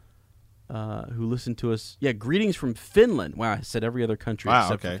from, who listened to us? Yeah, greetings from Finland. Wow, I said every other country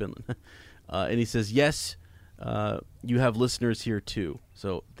except for Finland. And he says, yes, you have listeners here too.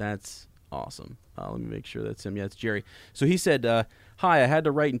 So that's awesome. Let me make sure that's him. Yeah, it's Jerry. So he said, hi, I had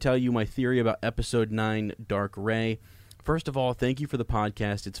to write and tell you my theory about Episode 9, Dark Rey. First of all, thank you for the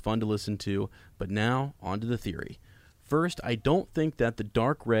podcast. It's fun to listen to. But now, on to the theory. First, I don't think that the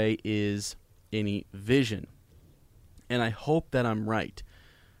Dark Rey is any vision, and I hope that I'm right.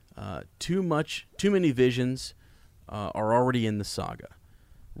 Too many visions are already in the saga.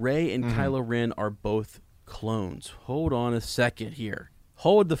 Rey and Kylo Ren are both clones. Hold on a second here.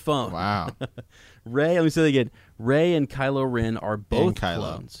 Hold the phone. Wow. Let me say that again. Rey and Kylo Ren are both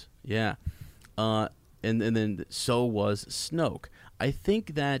clones. Yeah. And then so was Snoke. I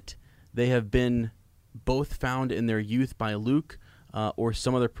think that they have been both found in their youth by Luke or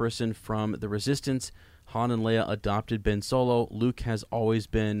some other person from the Resistance. Han and Leia adopted Ben Solo. Luke has always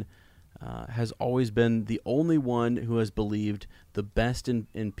been the only one who has believed the best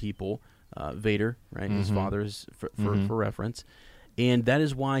in people. Vader, right? His father's for reference, and that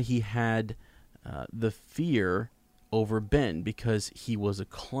is why he had the fear over Ben, because he was a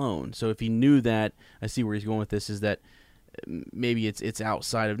clone. So if he knew that, I see where he's going with this, is that maybe it's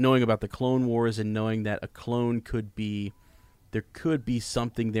outside of knowing about the Clone Wars and knowing that a clone could be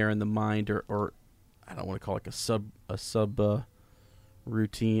something there in the mind, or I don't want to call it a sub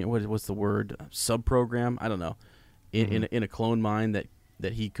routine. What's the word? Sub program? I don't know. In a clone mind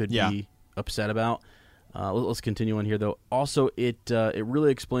that he could be upset about. Let's continue on here though. Also, it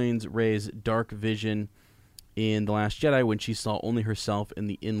really explains Rey's dark vision in The Last Jedi when she saw only herself in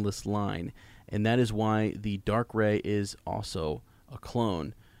the endless line. And that is why the Dark Rey is also a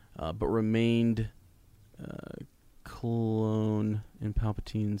clone, but remained clone in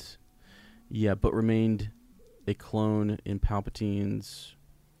Palpatine's. Yeah, but remained a clone in Palpatine's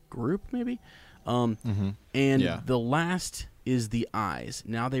group, maybe. And the last is the eyes.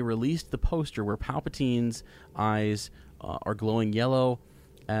 Now they released the poster where Palpatine's eyes are glowing yellow,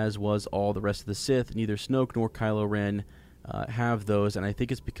 as was all the rest of the Sith. Neither Snoke nor Kylo Ren have those, and I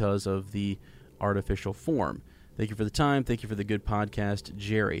think it's because of the artificial form. Thank you for the time. Thank you for the good podcast,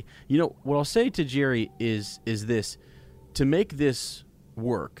 Jerry. You know, what I'll say to Jerry is this. To make this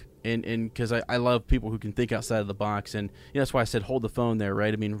work, And because I love people who can think outside of the box, and that's why I said hold the phone there,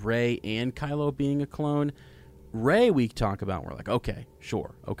 right? I mean, Rey and Kylo being a clone. Rey we talk about, we're like, okay,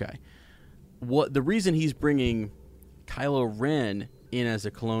 sure, okay. What the reason he's bringing Kylo Ren in as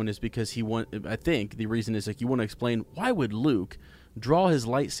a clone is because I think the reason is like you want to explain why would Luke draw his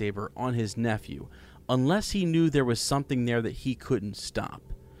lightsaber on his nephew unless he knew there was something there that he couldn't stop,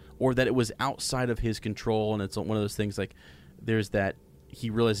 or that it was outside of his control, and it's one of those things like there's that he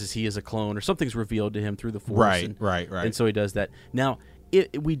realizes he is a clone or something's revealed to him through the Force. Right. And so he does that. Now,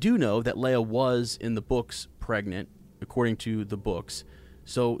 we do know that Leia was in the books pregnant, according to the books.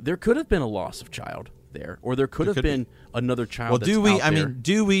 So there could have been a loss of child there, or there could have been another child. Well,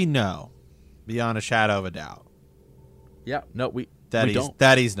 do we know beyond a shadow of a doubt? Yeah, no, we don't.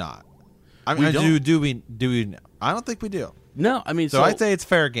 That he's not. I mean, do we know? I don't think we do. No, I mean, so I'd say it's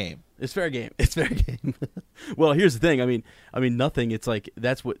fair game. It's fair game. It's fair game. Well, here's the thing. I mean, nothing. It's like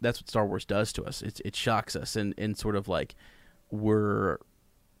that's what Star Wars does to us. It shocks us, and sort of like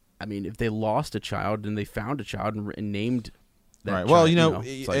if they lost a child and they found a child and named that right. child, Well,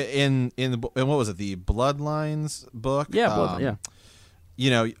 like, in what was it, the Bloodlines book? Yeah,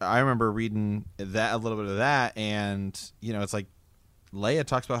 yeah. I remember reading a little bit of that, and it's like Leia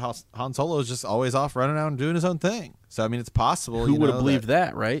talks about how Han Solo is just always off running out and doing his own thing. So I mean, it's possible. Who would have believed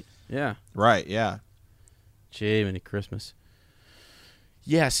that, right? Yeah. Right. Yeah. Jiminy Christmas.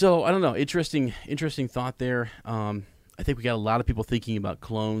 Yeah. So I don't know. Interesting thought there. I think we got a lot of people thinking about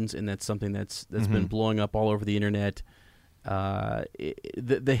clones, and that's something that's been blowing up all over the internet.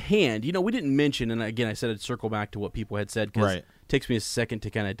 The hand. We didn't mention, and again, I said I'd circle back to what people had said because it takes me a second to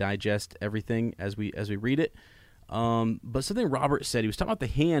kind of digest everything as we read it. But something Robert said, he was talking about the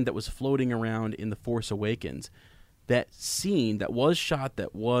hand that was floating around in The Force Awakens. That scene that was shot,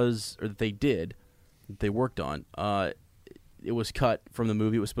 that they worked on, it was cut from the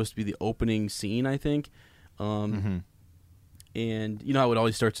movie. It was supposed to be the opening scene, I think. And you know how it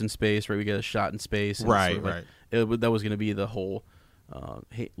always starts in space, right? We get a shot in space. And right. That was going to be the whole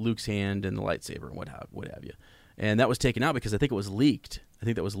Luke's hand and the lightsaber and what have you. And that was taken out because I think it was leaked.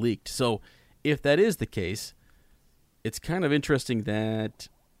 So if that is the case, it's kind of interesting that,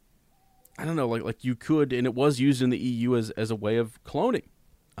 I don't know, like you could, and it was used in the EU as a way of cloning.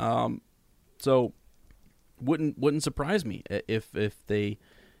 So wouldn't surprise me if they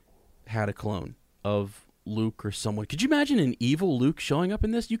had a clone of Luke or someone. Could you imagine an evil Luke showing up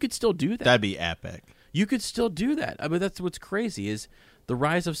in this? You could still do that. That'd be epic. You could still do that. I mean, that's what's crazy is the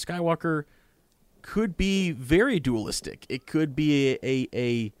Rise of Skywalker could be very dualistic. It could be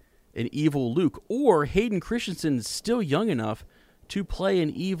an evil Luke, or Hayden Christensen is still young enough to play an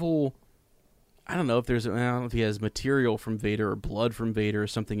evil. I don't know if he has material from Vader or blood from Vader or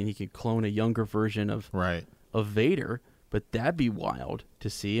something, and he could clone a younger version of Vader. But that'd be wild to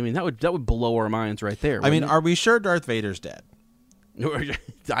see. I mean, that would blow our minds right there. I mean, are we sure Darth Vader's dead?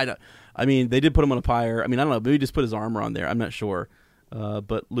 I mean, they did put him on a pyre. I mean, I don't know. Maybe just put his armor on there. I'm not sure.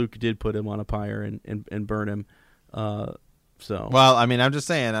 But Luke did put him on a pyre and burn him. So. Well, I mean, I'm just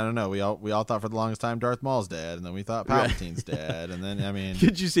saying. I don't know. We all thought for the longest time Darth Maul's dead, and then we thought Palpatine's dead, and then I mean,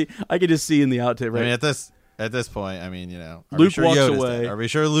 could you see? I could just see in the outtake. Right? I mean, at this point, I mean, are Luke we sure walks Yoda's away. Dead? Are we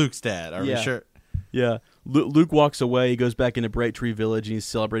sure Luke's dead? Are we sure? Yeah. Luke walks away. He goes back into Bright Tree Village, and he's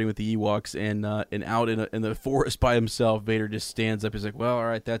celebrating with the Ewoks. And out in the forest by himself, Vader just stands up. He's like, "Well, all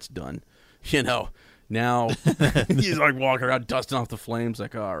right, that's done." Now he's like walking around, dusting off the flames.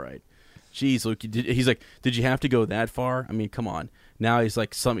 Like, all right, jeez, Luke. He's like, "Did you have to go that far?" I mean, come on. Now he's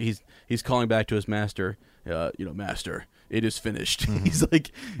like, he's calling back to his master. Master, it is finished. Mm-hmm. He's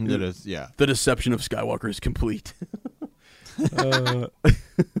like, it is. Yeah. The deception of Skywalker is complete.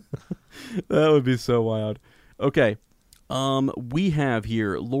 That would be so wild. Okay. We have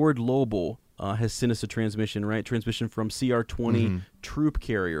here Lord Lobel has sent us a transmission, right? Transmission from CR-20 Troop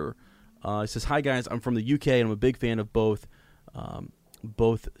Carrier. It says, "Hi guys, I'm from the UK and I'm a big fan of both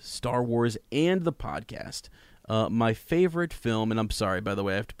Star Wars and the podcast. My favorite film," and I'm sorry, by the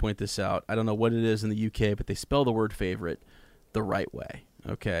way, I have to point this out. I don't know what it is in the UK, but they spell the word favorite the right way.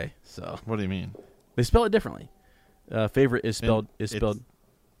 Okay, so what do you mean? They spell it differently. Favorite is spelled.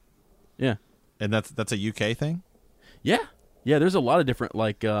 Yeah, and that's a UK thing. Yeah. There's a lot of different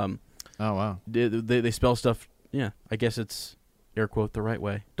oh wow. They spell stuff. Yeah, I guess it's air quote the right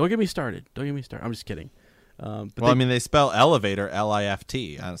way. Don't get me started. I'm just kidding. I mean, they spell elevator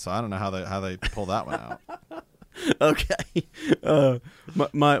LIFT, so I don't know how they pull that one out. Okay.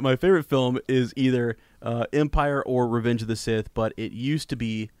 My favorite film is either Empire or Revenge of the Sith, but it used to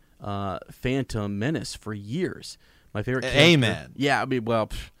be Phantom Menace for years. My favorite character. Amen. Yeah, I mean, well,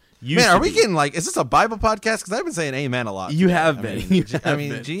 Man, are we getting like? Is this a Bible podcast? Because I've been saying amen a lot. You have been. I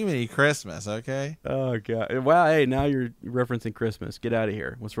mean, Jiminy Christmas. Okay. Oh god. Wow. Hey, now you're referencing Christmas. Get out of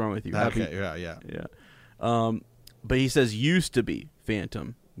here. What's wrong with you? Okay. Yeah. But he says used to be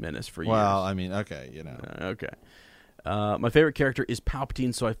Phantom Menace for years. Well, I mean, okay, Okay. My favorite character is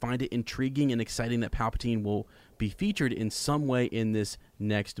Palpatine, so I find it intriguing and exciting that Palpatine will be featured in some way in this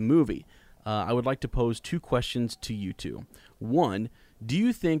next movie. I would like to pose 2 questions to you two. 1, do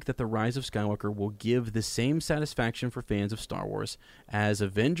you think that The Rise of Skywalker will give the same satisfaction for fans of Star Wars as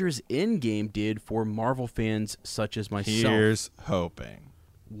Avengers Endgame did for Marvel fans such as myself? Here's hoping.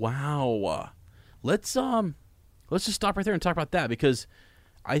 Wow. Let's just stop right there and talk about that, because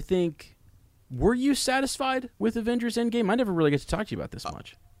I think, were you satisfied with Avengers Endgame? I never really get to talk to you about this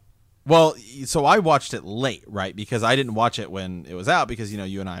much. Well, so I watched it late, right? Because I didn't watch it when it was out because,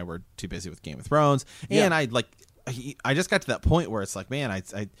 you and I were too busy with Game of Thrones. And I just got to that point where it's like, man,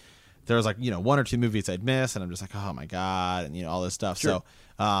 there was like, 1 or 2 movies I'd miss, and I'm just like, oh my God, and all this stuff. Sure.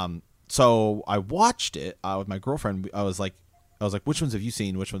 So I watched it with my girlfriend. I was like, which ones have you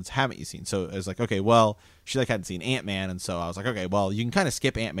seen? Which ones haven't you seen? So I was like, okay, well, she hadn't seen Ant-Man, and so I was like, okay, well, you can kind of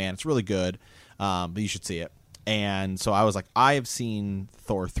skip Ant-Man. It's really good, but you should see it. And so I was like, I have seen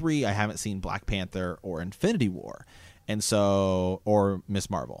Thor 3. I haven't seen Black Panther or Infinity War, or Miss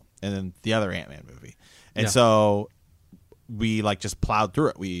Marvel, and then the other Ant-Man movie. And so we just plowed through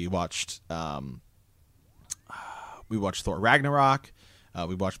it. We watched Thor Ragnarok.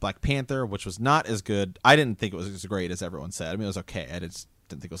 We watched Black Panther, which was not as good. I didn't think it was as great as everyone said. I mean, it was okay. I just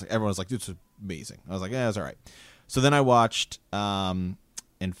didn't think it was everyone was like, dude, this was amazing. I was like, yeah, it was all right. So then I watched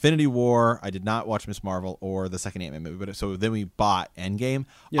Infinity War. I did not watch Miss Marvel or the second Ant-Man movie. But so then we bought Endgame.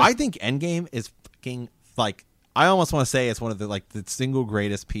 Yeah. I think Endgame is fucking I almost want to say it's one of the single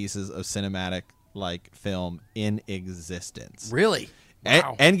greatest pieces of cinematic film in existence. Really?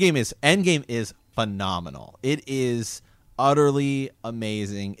 Wow. Endgame is phenomenal. It is utterly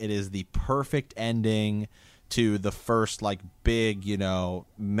amazing. It is the perfect ending to the first big,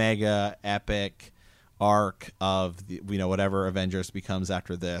 mega epic arc of the, whatever Avengers becomes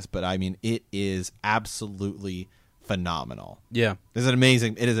after this. But I mean, it is absolutely phenomenal. Yeah. It is an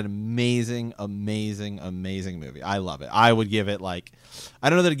amazing movie. I love it. I would give it I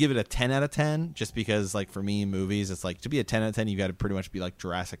don't know that I'd give it a 10 out of 10 just because for me in movies, it's to be a 10 out of 10, you've got to pretty much be like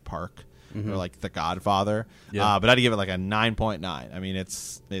Jurassic Park. Mm-hmm. Or The Godfather, but I'd give it a 9.9. I mean,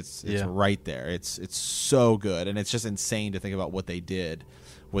 it's right there. It's so good, and it's just insane to think about what they did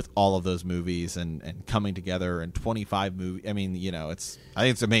with all of those movies and coming together in 25 movies. I mean, I think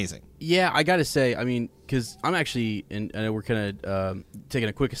it's amazing. Yeah, I got to say, I mean, because I'm actually, and I know we're kind of taking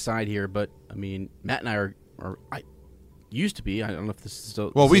a quick aside here, but I mean, Matt and I are I used to be. I don't know if this is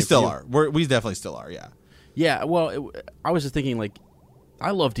still. Well, we still are. We definitely still are. Yeah. Yeah. Well, I was just thinking I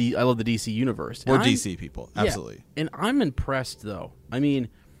love the DC universe. We're DC people, absolutely. Yeah, and I'm impressed, though. I mean,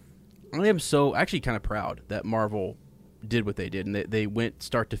 I am actually kind of proud that Marvel did what they did, and they went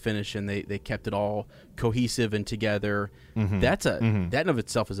start to finish, and they kept it all cohesive and together. Mm-hmm. That in of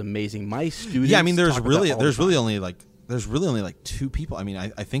itself is amazing. My students, yeah, I mean, there's really only 2 people. I mean,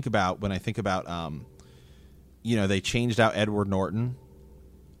 I think about they changed out Edward Norton.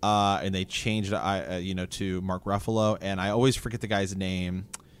 And they changed, to Mark Ruffalo, and I always forget the guy's name.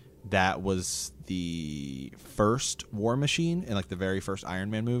 That was the first War Machine in the very first Iron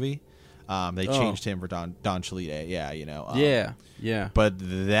Man movie. They changed him for Don Cheadle. Yeah, yeah. But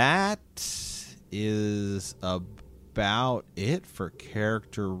that is about it for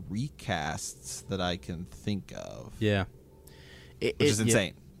character recasts that I can think of. Yeah, which is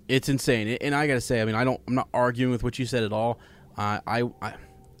insane. Yeah, it's insane, and I gotta say, I mean, I'm not arguing with what you said at all.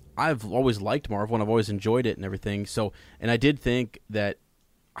 I've always liked Marvel, and I've always enjoyed it and everything. So, and I did think that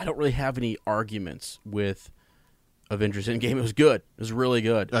I don't really have any arguments with Avengers Endgame. It was good. It was really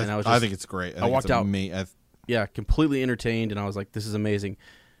good. And I think it's great. I walked out, completely entertained, and I was like, "This is amazing."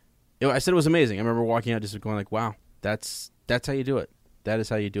 I said it was amazing. I remember walking out just going "Wow, that's how you do it. That is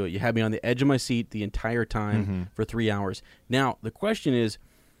how you do it." You had me on the edge of my seat the entire time for 3 hours. Now, the question is,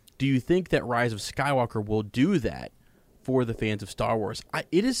 do you think that Rise of Skywalker will do that for the fans of Star Wars?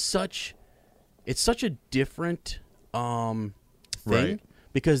 It's such a different thing, right?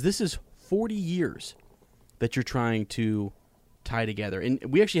 Because this is 40 years that you're trying to tie together, and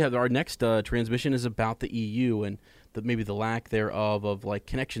we actually have our next transmission is about the EU and maybe the lack thereof of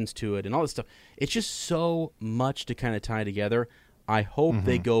connections to it and all this stuff. It's just so much to kind of tie together. I hope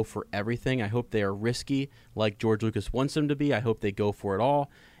they go for everything. I hope they are risky like George Lucas wants them to be. I hope they go for it all,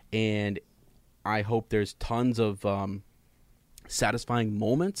 and I hope there's tons of satisfying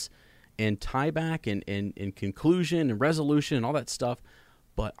moments and tie back and conclusion and resolution and all that stuff.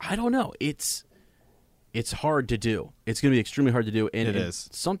 but I don't know. It's hard to do. It's going to be extremely hard to do. And it is.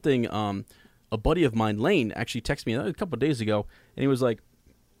 Something a buddy of mine, Lane, actually texted me a couple of days ago, and he was like,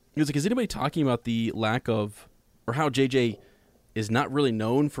 is anybody talking about the lack of, or how JJ is not really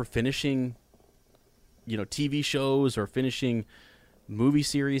known for finishing, TV shows or finishing movie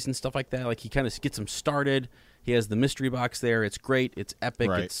series and stuff like that. Like, he kind of gets them started. He has the mystery box there. It's great. It's epic.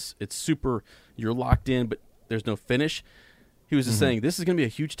 Right. It's super. You're locked in, but there's no finish. He was just saying this is going to be a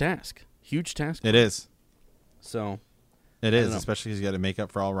huge task. Huge task. It is. So. It is, especially because you got to make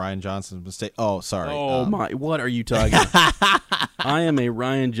up for all Rian Johnson's mistakes. Oh, sorry. Oh, my. What are you talking about? I am a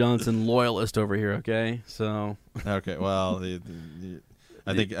Rian Johnson loyalist over here, okay? So. Okay, well,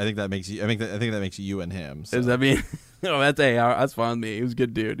 I think that makes you. I think that makes you and him. So. Does that mean? No, that's fine with me. He was a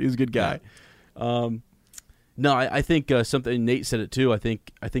good dude. He was a good guy. Yeah. No, I think something. Nate said it too. I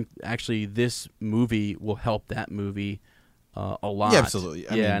think actually this movie will help that movie a lot. Yeah, absolutely.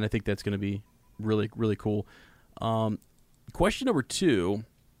 I mean, and I think that's going to be really, really cool. Question number 2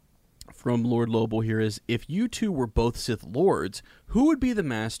 from Lord Lobo here is, if you two were both Sith Lords, who would be the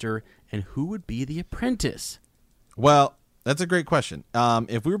master and who would be the apprentice? Well, that's a great question.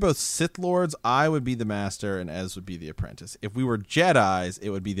 If we were both Sith Lords, I would be the master and Ez would be the apprentice. If we were Jedis,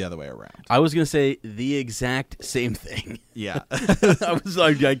 it would be the other way around. I was going to say the exact same thing. Yeah. I was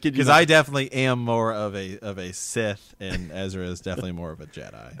like, I kid you because not. I definitely am more of a Sith, and Ezra is definitely more of a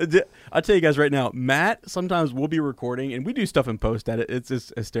Jedi. I'll tell you guys right now, Matt, sometimes we'll be recording, and we do stuff in post-edit. It's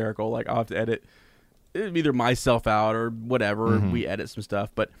just hysterical. Like, I'll have to edit either myself out or whatever. We edit some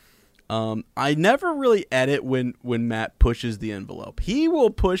stuff, but I never really edit when Matt pushes the envelope. He will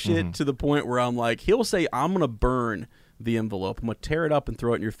push it to the point where I'm like, he'll say, I'm going to burn the envelope. I'm going to tear it up and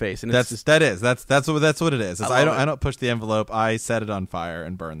throw it in your face. And that's what it is. I don't push the envelope. I set it on fire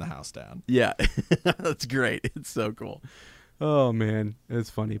and burn the house down. Yeah. That's great. It's so cool. Oh man, it's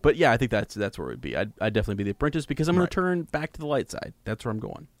funny. But yeah, I think that's where it would be. I'd definitely be the apprentice because I'm going to turn back to the light side. That's where I'm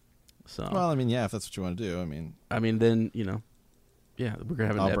going. So, well, I mean, yeah, if that's what you want to do. I mean, then, yeah, we're gonna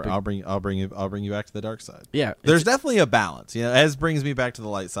have an epic. I'll bring you back to the dark side. Yeah, there's definitely a balance. Ez brings me back to the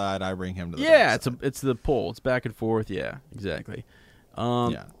light side. I bring him to the dark side. It's the pull. It's back and forth. Yeah, exactly.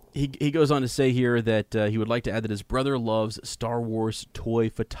 He goes on to say here that he would like to add that his brother loves Star Wars toy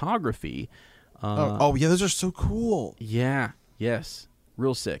photography. Yeah, those are so cool. Yeah, yes,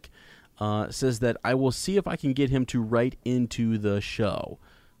 real sick. Says that I will see if I can get him to write into the show.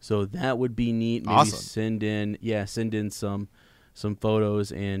 So that would be neat. Maybe awesome. send in some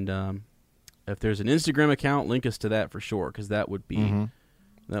photos, and if there's an Instagram account, link us to that for sure, because that would be that would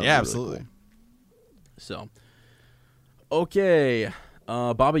be really absolutely cool. So okay,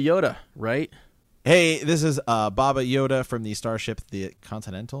 Baba Yoda, right? Hey, this is Baba Yoda from the starship the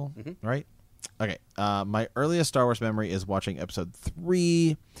Continental, right? Okay, my earliest Star Wars memory is watching episode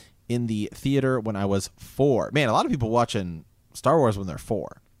 3 in the theater when I was 4. Man, a lot of people watching Star Wars when they're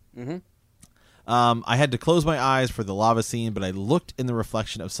 4. I had to close my eyes for the lava scene, but I looked in the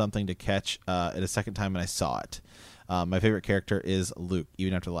reflection of something to catch it a second time, and I saw it. My favorite character is Luke,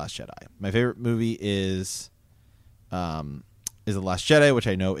 even after The Last Jedi. My favorite movie is The Last Jedi, which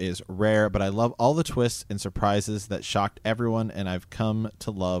I know is rare, but I love all the twists and surprises that shocked everyone, and I've come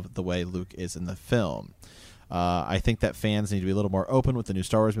to love the way Luke is in the film. I think that fans need to be a little more open with the new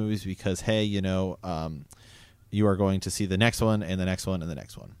Star Wars movies because, hey, you are going to see the next one and the next one and the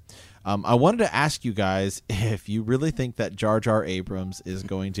next one. I wanted to ask you guys if you really think that Jar Jar Abrams is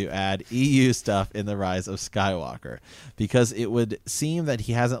going to add EU stuff in The Rise of Skywalker, because it would seem that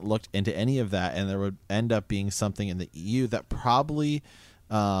he hasn't looked into any of that, and there would end up being something in the EU that would probably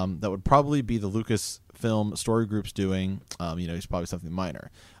be the Lucasfilm story group's doing. It's probably something minor.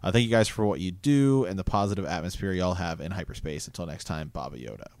 Thank you guys for what you do and the positive atmosphere y'all have in hyperspace. Until next time, Baba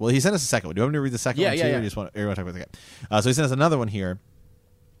Yoda. Well, he sent us a second one. Do you want me to read the second one too? Yeah. Or you just want to talk about the second? So he sent us another one here.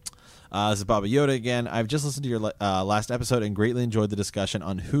 This is Baba Yoda again. I've just listened to your last episode and greatly enjoyed the discussion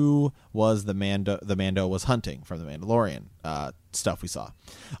on who was the Mando was hunting from the Mandalorian stuff we saw.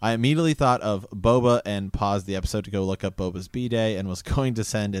 I immediately thought of Boba and paused the episode to go look up Boba's B-Day and was going to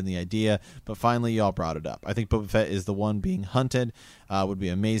send in the idea, but finally y'all brought it up. I think Boba Fett is the one being hunted. Would be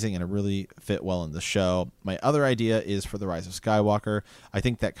amazing and it really fit well in the show. My other idea is for The Rise of Skywalker. I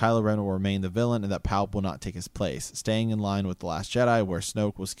think that Kylo Ren will remain the villain and that Palp will not take his place, staying in line with The Last Jedi where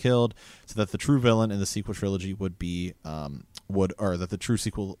Snoke was killed, so that the true villain in the sequel trilogy would the true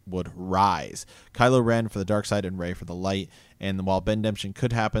sequel would rise. Kylo Ren for the dark side and Rey for the light. And while Ben Demption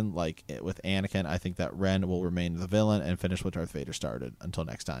could happen, like with Anakin, I think that Ren will remain the villain and finish what Darth Vader started. Until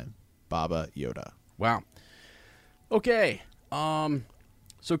next time, Baba Yoda. Wow. Okay.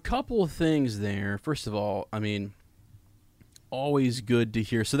 So a couple of things there. First of all, I mean, always good to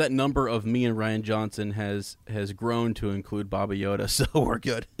hear. So that number of me and Ryan Johnson has grown to include Baba Yoda, so we're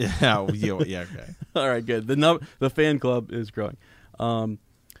good. Yeah, okay. All right, good. The fan club is growing.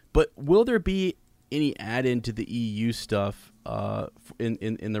 But will there be any add-in to the EU stuff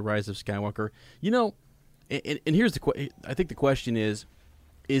in the Rise of Skywalker? And here's I think the question is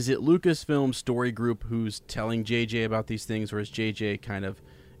it Lucasfilm Story Group who's telling JJ about these things, or is JJ kind of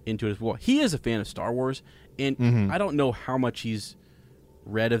into it as well? He is a fan of Star Wars, and I don't know how much he's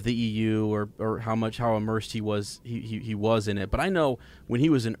read of the EU or how immersed he was in it, but I know when he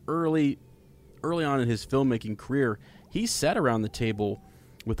was early on in his filmmaking career, he sat around the table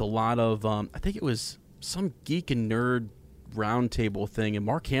with a lot of I think it was some geek and nerd roundtable thing, and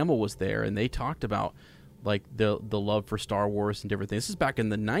Mark Hamill was there, and they talked about like the love for Star Wars and different things. This is back in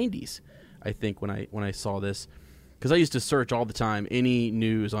the 90s, I think, when I saw this, because I used to search all the time any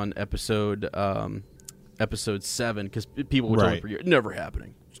news on episode 7, because people would tell me for years, never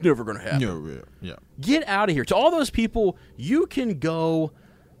happening. It's never going to happen. Yeah. Get out of here. To all those people, you can go,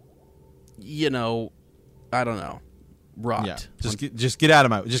 I don't know, rot. Yeah. Just get out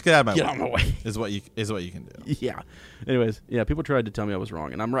of my way. Get out of my way. Is what you can do. Yeah. Anyways, people tried to tell me I was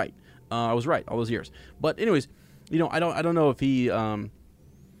wrong, and I'm right. I was right all those years. But anyways, I don't know if he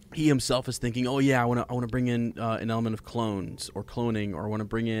himself is thinking, oh yeah, I want to bring in an element of clones or cloning, or I want to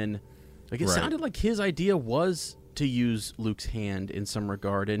bring in, like, it sounded like his idea was to use Luke's hand in some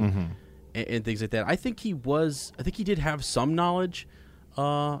regard and things like that. I think he did have some knowledge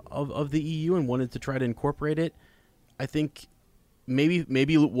of the EU and wanted to try to incorporate it. I think maybe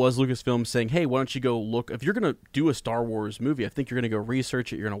it was Lucasfilm saying, hey, why don't you go look, if you're going to do a Star Wars movie, I think you're going to go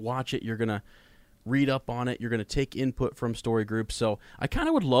research it, you're going to watch it, you're going to read up on it, you're going to take input from story groups. So I kind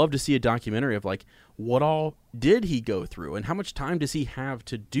of would love to see a documentary of, like, what all did he go through and how much time does he have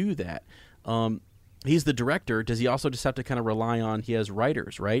to do that? He's the director. Does he also just have to kind of rely on, he has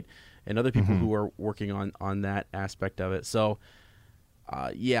writers, right? And other people who are working on that aspect of it. So,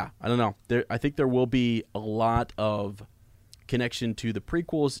 I don't know. I think there will be a lot of connection to the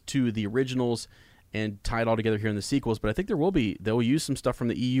prequels, to the originals, and tie it all together here in the sequels. But I think they'll use some stuff from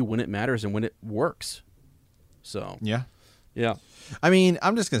the EU when it matters and when it works. So yeah. I mean,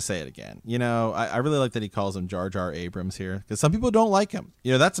 I'm just gonna say it again. I really like that he calls him Jar Jar Abrams here, because some people don't like him.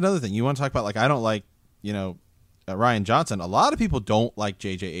 That's another thing you want to talk about. Like, I don't like Ryan Johnson. A lot of people don't like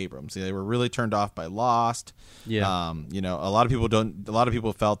J.J. Abrams. They were really turned off by Lost. Yeah. A lot of people don't. A lot of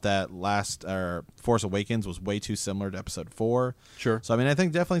people felt that Force Awakens was way too similar to Episode 4. Sure. So I mean,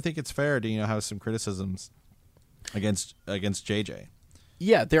 definitely think it's fair to have some criticisms against J.J.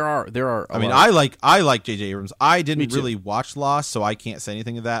 Yeah, there are. I mean, I like J.J. Abrams. I didn't really watch Lost, so I can't say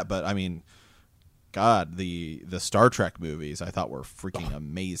anything to that. But I mean, God, the Star Trek movies I thought were freaking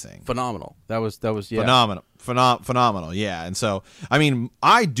amazing, phenomenal. That was phenomenal. Yeah, and so I mean,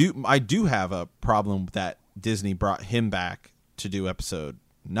 I do have a problem that Disney brought him back to do Episode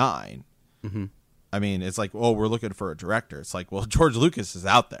 9. Mm-hmm. I mean, it's like, oh, we're looking for a director. It's like, well, George Lucas is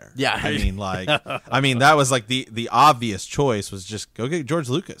out there. Yeah. I mean, that was like the obvious choice was just go get George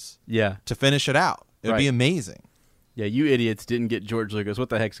Lucas. Yeah. To finish it out. It would be amazing. Yeah, you idiots didn't get George Lucas. What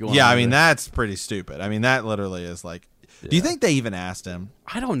the heck's going on? Yeah, I mean, that's pretty stupid. I mean, that literally is like, do you think they even asked him?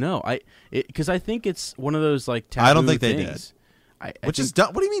 I don't know. Because I think it's one of those, like, taboo I don't think they things. did. Is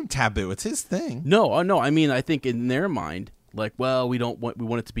dumb. What do you mean taboo? It's his thing. No. I mean, I think in their mind, like, well, we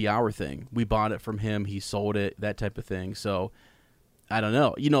want it to be our thing. We bought it from him. He sold it, that type of thing. So, I don't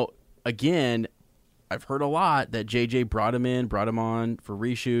know. Again, I've heard a lot that JJ brought him on for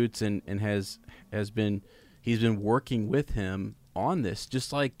reshoots and he's been working with him on this,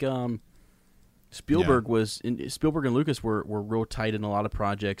 just like Spielberg was. Spielberg and Lucas were real tight in a lot of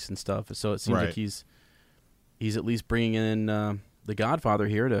projects and stuff. So it seems like he's at least bringing in the Godfather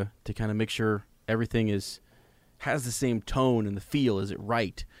here to kind of make sure everything has the same tone and the feel. Is it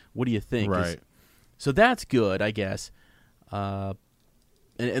right? What do you think? Right. So that's good, I guess. And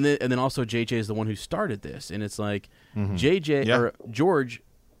then also JJ is the one who started this, and it's like or George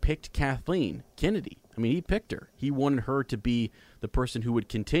picked Kathleen Kennedy. I mean, he picked her. He wanted her to be the person who would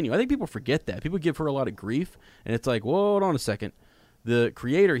continue. I think people forget that. People give her a lot of grief, and it's like, whoa, hold on a second. The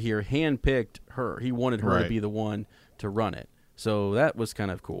creator here handpicked her. He wanted her to be the one to run it. So that was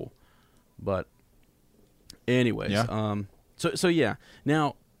kind of cool. But anyways, so yeah.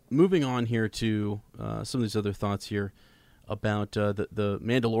 Now, moving on here to some of these other thoughts here about the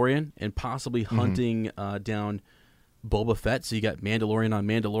Mandalorian and possibly hunting down Boba Fett. So you got Mandalorian on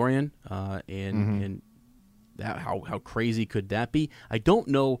Mandalorian, and that, how crazy could that be? I don't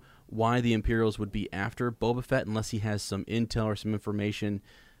know why the Imperials would be after Boba Fett unless he has some intel or some information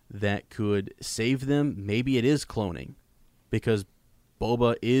that could save them. Maybe it is cloning. because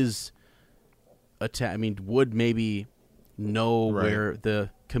Boba is would maybe know where the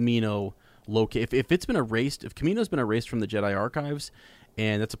Kamino locate. If it's been erased, if Kamino's been erased from the Jedi archives,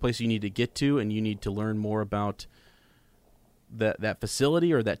 and that's a place you need to get to, and you need to learn more about that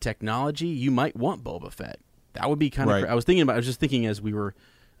facility or that technology, you might want Boba Fett. That would be kind of. I was just thinking as we were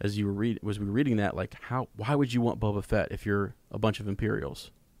reading that, like, why would you want Boba Fett if you're a bunch of Imperials?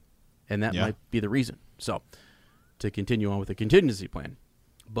 And that might be the reason. So, to continue on with the contingency plan,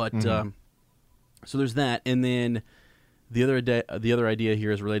 but so there's that, and then the other idea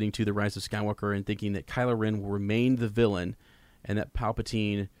here is relating to the Rise of Skywalker and thinking that Kylo Ren will remain the villain, and that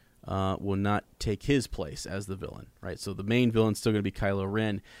Palpatine will not take his place as the villain, right? So the main villain's still going to be Kylo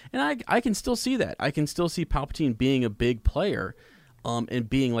Ren, and I can still see that. I can still see Palpatine being a big player, and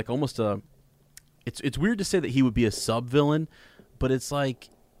being like almost a. It's weird to say that he would be a sub villain, but it's like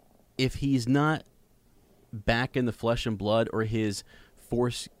if he's not back in the flesh and blood, or his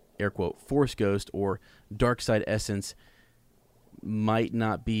force, air quote, force ghost or dark side essence might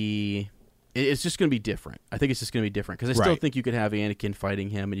not be. It's just going to be different. I think it's just going to be different because I still think you could have Anakin fighting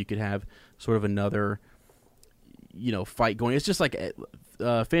him, and you could have sort of another, fight going. It's just like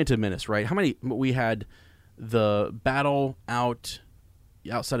Phantom Menace, right? How many we had the battle outside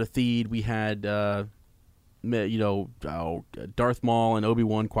of Theed. We had Darth Maul and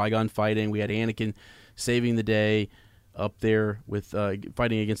Obi-Wan, Qui-Gon fighting. We had Anakin saving the day up there with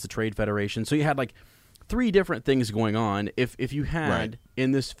fighting against the Trade Federation. So you had like 3 different things going on. If you had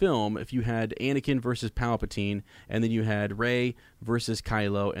in this film, if you had Anakin versus Palpatine, and then you had Rey versus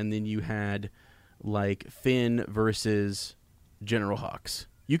Kylo, and then you had like Finn versus General Hux,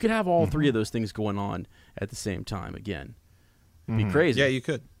 you could have all 3 of those things going on at the same time. Again, it'd be crazy. Yeah, you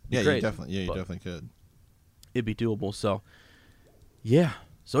could. Yeah, crazy, you definitely could. It'd be doable. So, yeah.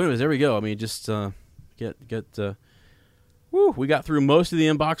 So, anyways, there we go. I mean, just get. Woo, we got through most of the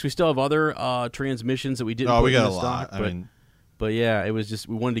inbox. We still have other transmissions that we didn't put in the stock. But yeah, it was just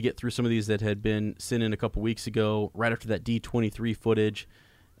we wanted to get through some of these that had been sent in a couple weeks ago, right after that D23 footage,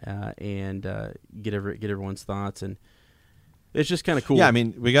 and get everyone's thoughts. And it's just kind of cool. Yeah, I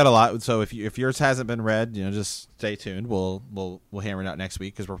mean, we got a lot. So if yours hasn't been read, just stay tuned. We'll hammer it out next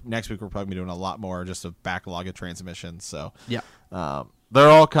week, because next week we're probably doing a lot more, just a backlog of transmissions. So yeah, they're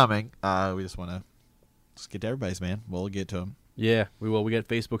all coming. We just want to. Just get to everybody's, man. We'll get to them. Yeah, we will. We got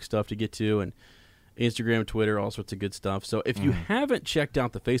Facebook stuff to get to, and Instagram, Twitter, all sorts of good stuff. So if you haven't checked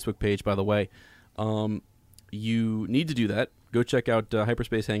out the Facebook page, by the way, you need to do that. Go check out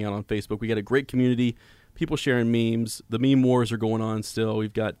Hyperspace Hangout on Facebook. We got a great community. People sharing memes. The meme wars are going on still.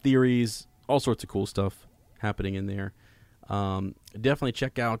 We've got theories, all sorts of cool stuff happening in there. Definitely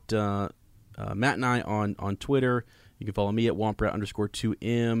check out Matt and I on Twitter. You can follow me at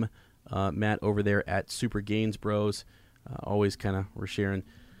Womprat_2M. Matt over there at Super Gains Bros. Always kind of we're sharing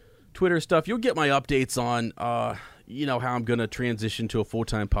Twitter stuff. You'll get my updates on how I'm going to transition to a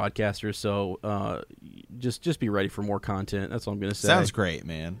full-time podcaster. So just be ready for more content. That's all I'm going to say. Sounds great,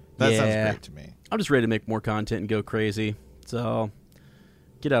 man. That sounds great to me. I'm just ready to make more content and go crazy. So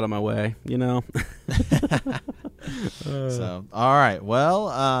get out of my way, So, all right. Well,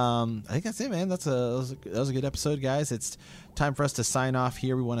 I think that's it, man. That was a good episode, guys. It's time for us to sign off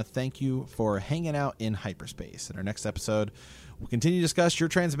here. We want to thank you for hanging out in hyperspace. In our next episode, we'll continue to discuss your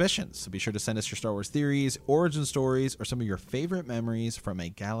transmissions. So be sure to send us your Star Wars theories, origin stories, or some of your favorite memories from a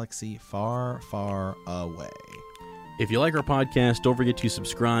galaxy far, far away. If you like our podcast, don't forget to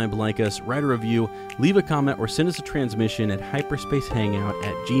subscribe, like us, write a review, leave a comment, or send us a transmission at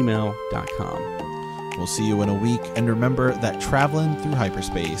hyperspacehangout@gmail.com. We'll see you in a week, and remember that traveling through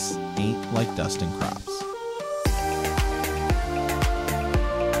hyperspace ain't like dusting crops.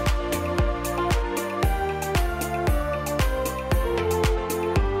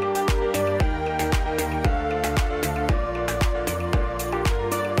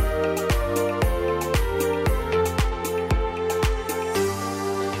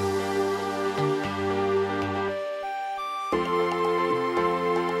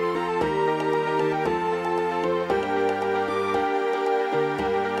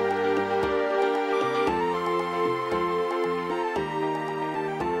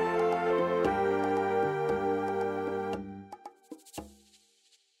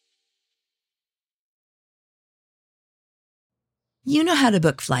 You know how to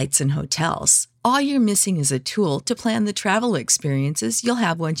book flights and hotels. All you're missing is a tool to plan the travel experiences you'll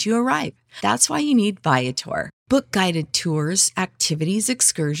have once you arrive. That's why you need Viator. Book guided tours, activities,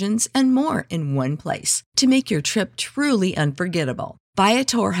 excursions, and more in one place to make your trip truly unforgettable.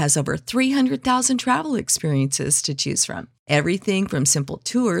 Viator has over 300,000 travel experiences to choose from. Everything from simple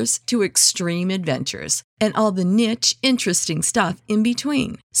tours to extreme adventures and all the niche, interesting stuff in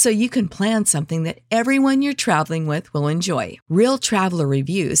between. So you can plan something that everyone you're traveling with will enjoy. Real traveler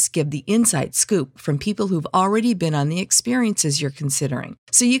reviews give the inside scoop from people who've already been on the experiences you're considering.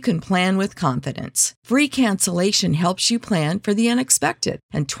 So you can plan with confidence. Free cancellation helps you plan for the unexpected.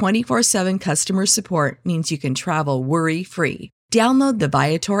 And 24/7 customer support means you can travel worry-free. Download the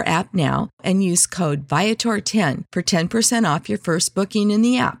Viator app now and use code Viator10 for 10% off your first booking in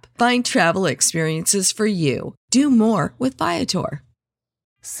the app. Find travel experiences for you. Do more with Viator.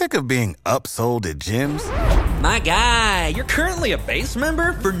 Sick of being upsold at gyms? My guy, you're currently a base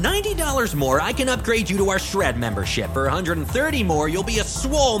member. For $90 more, I can upgrade you to our Shred membership. For $130 more, you'll be a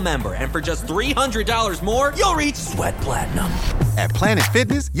Swole member. And for just $300 more, you'll reach Sweat Platinum. At Planet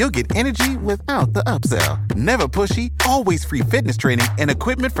Fitness, you'll get energy without the upsell. Never pushy, always free fitness training and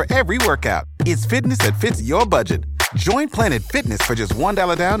equipment for every workout. It's fitness that fits your budget. Join Planet Fitness for just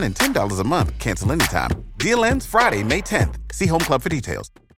 $1 down and $10 a month. Cancel anytime. Deal ends Friday, May 10th. See Home Club for details.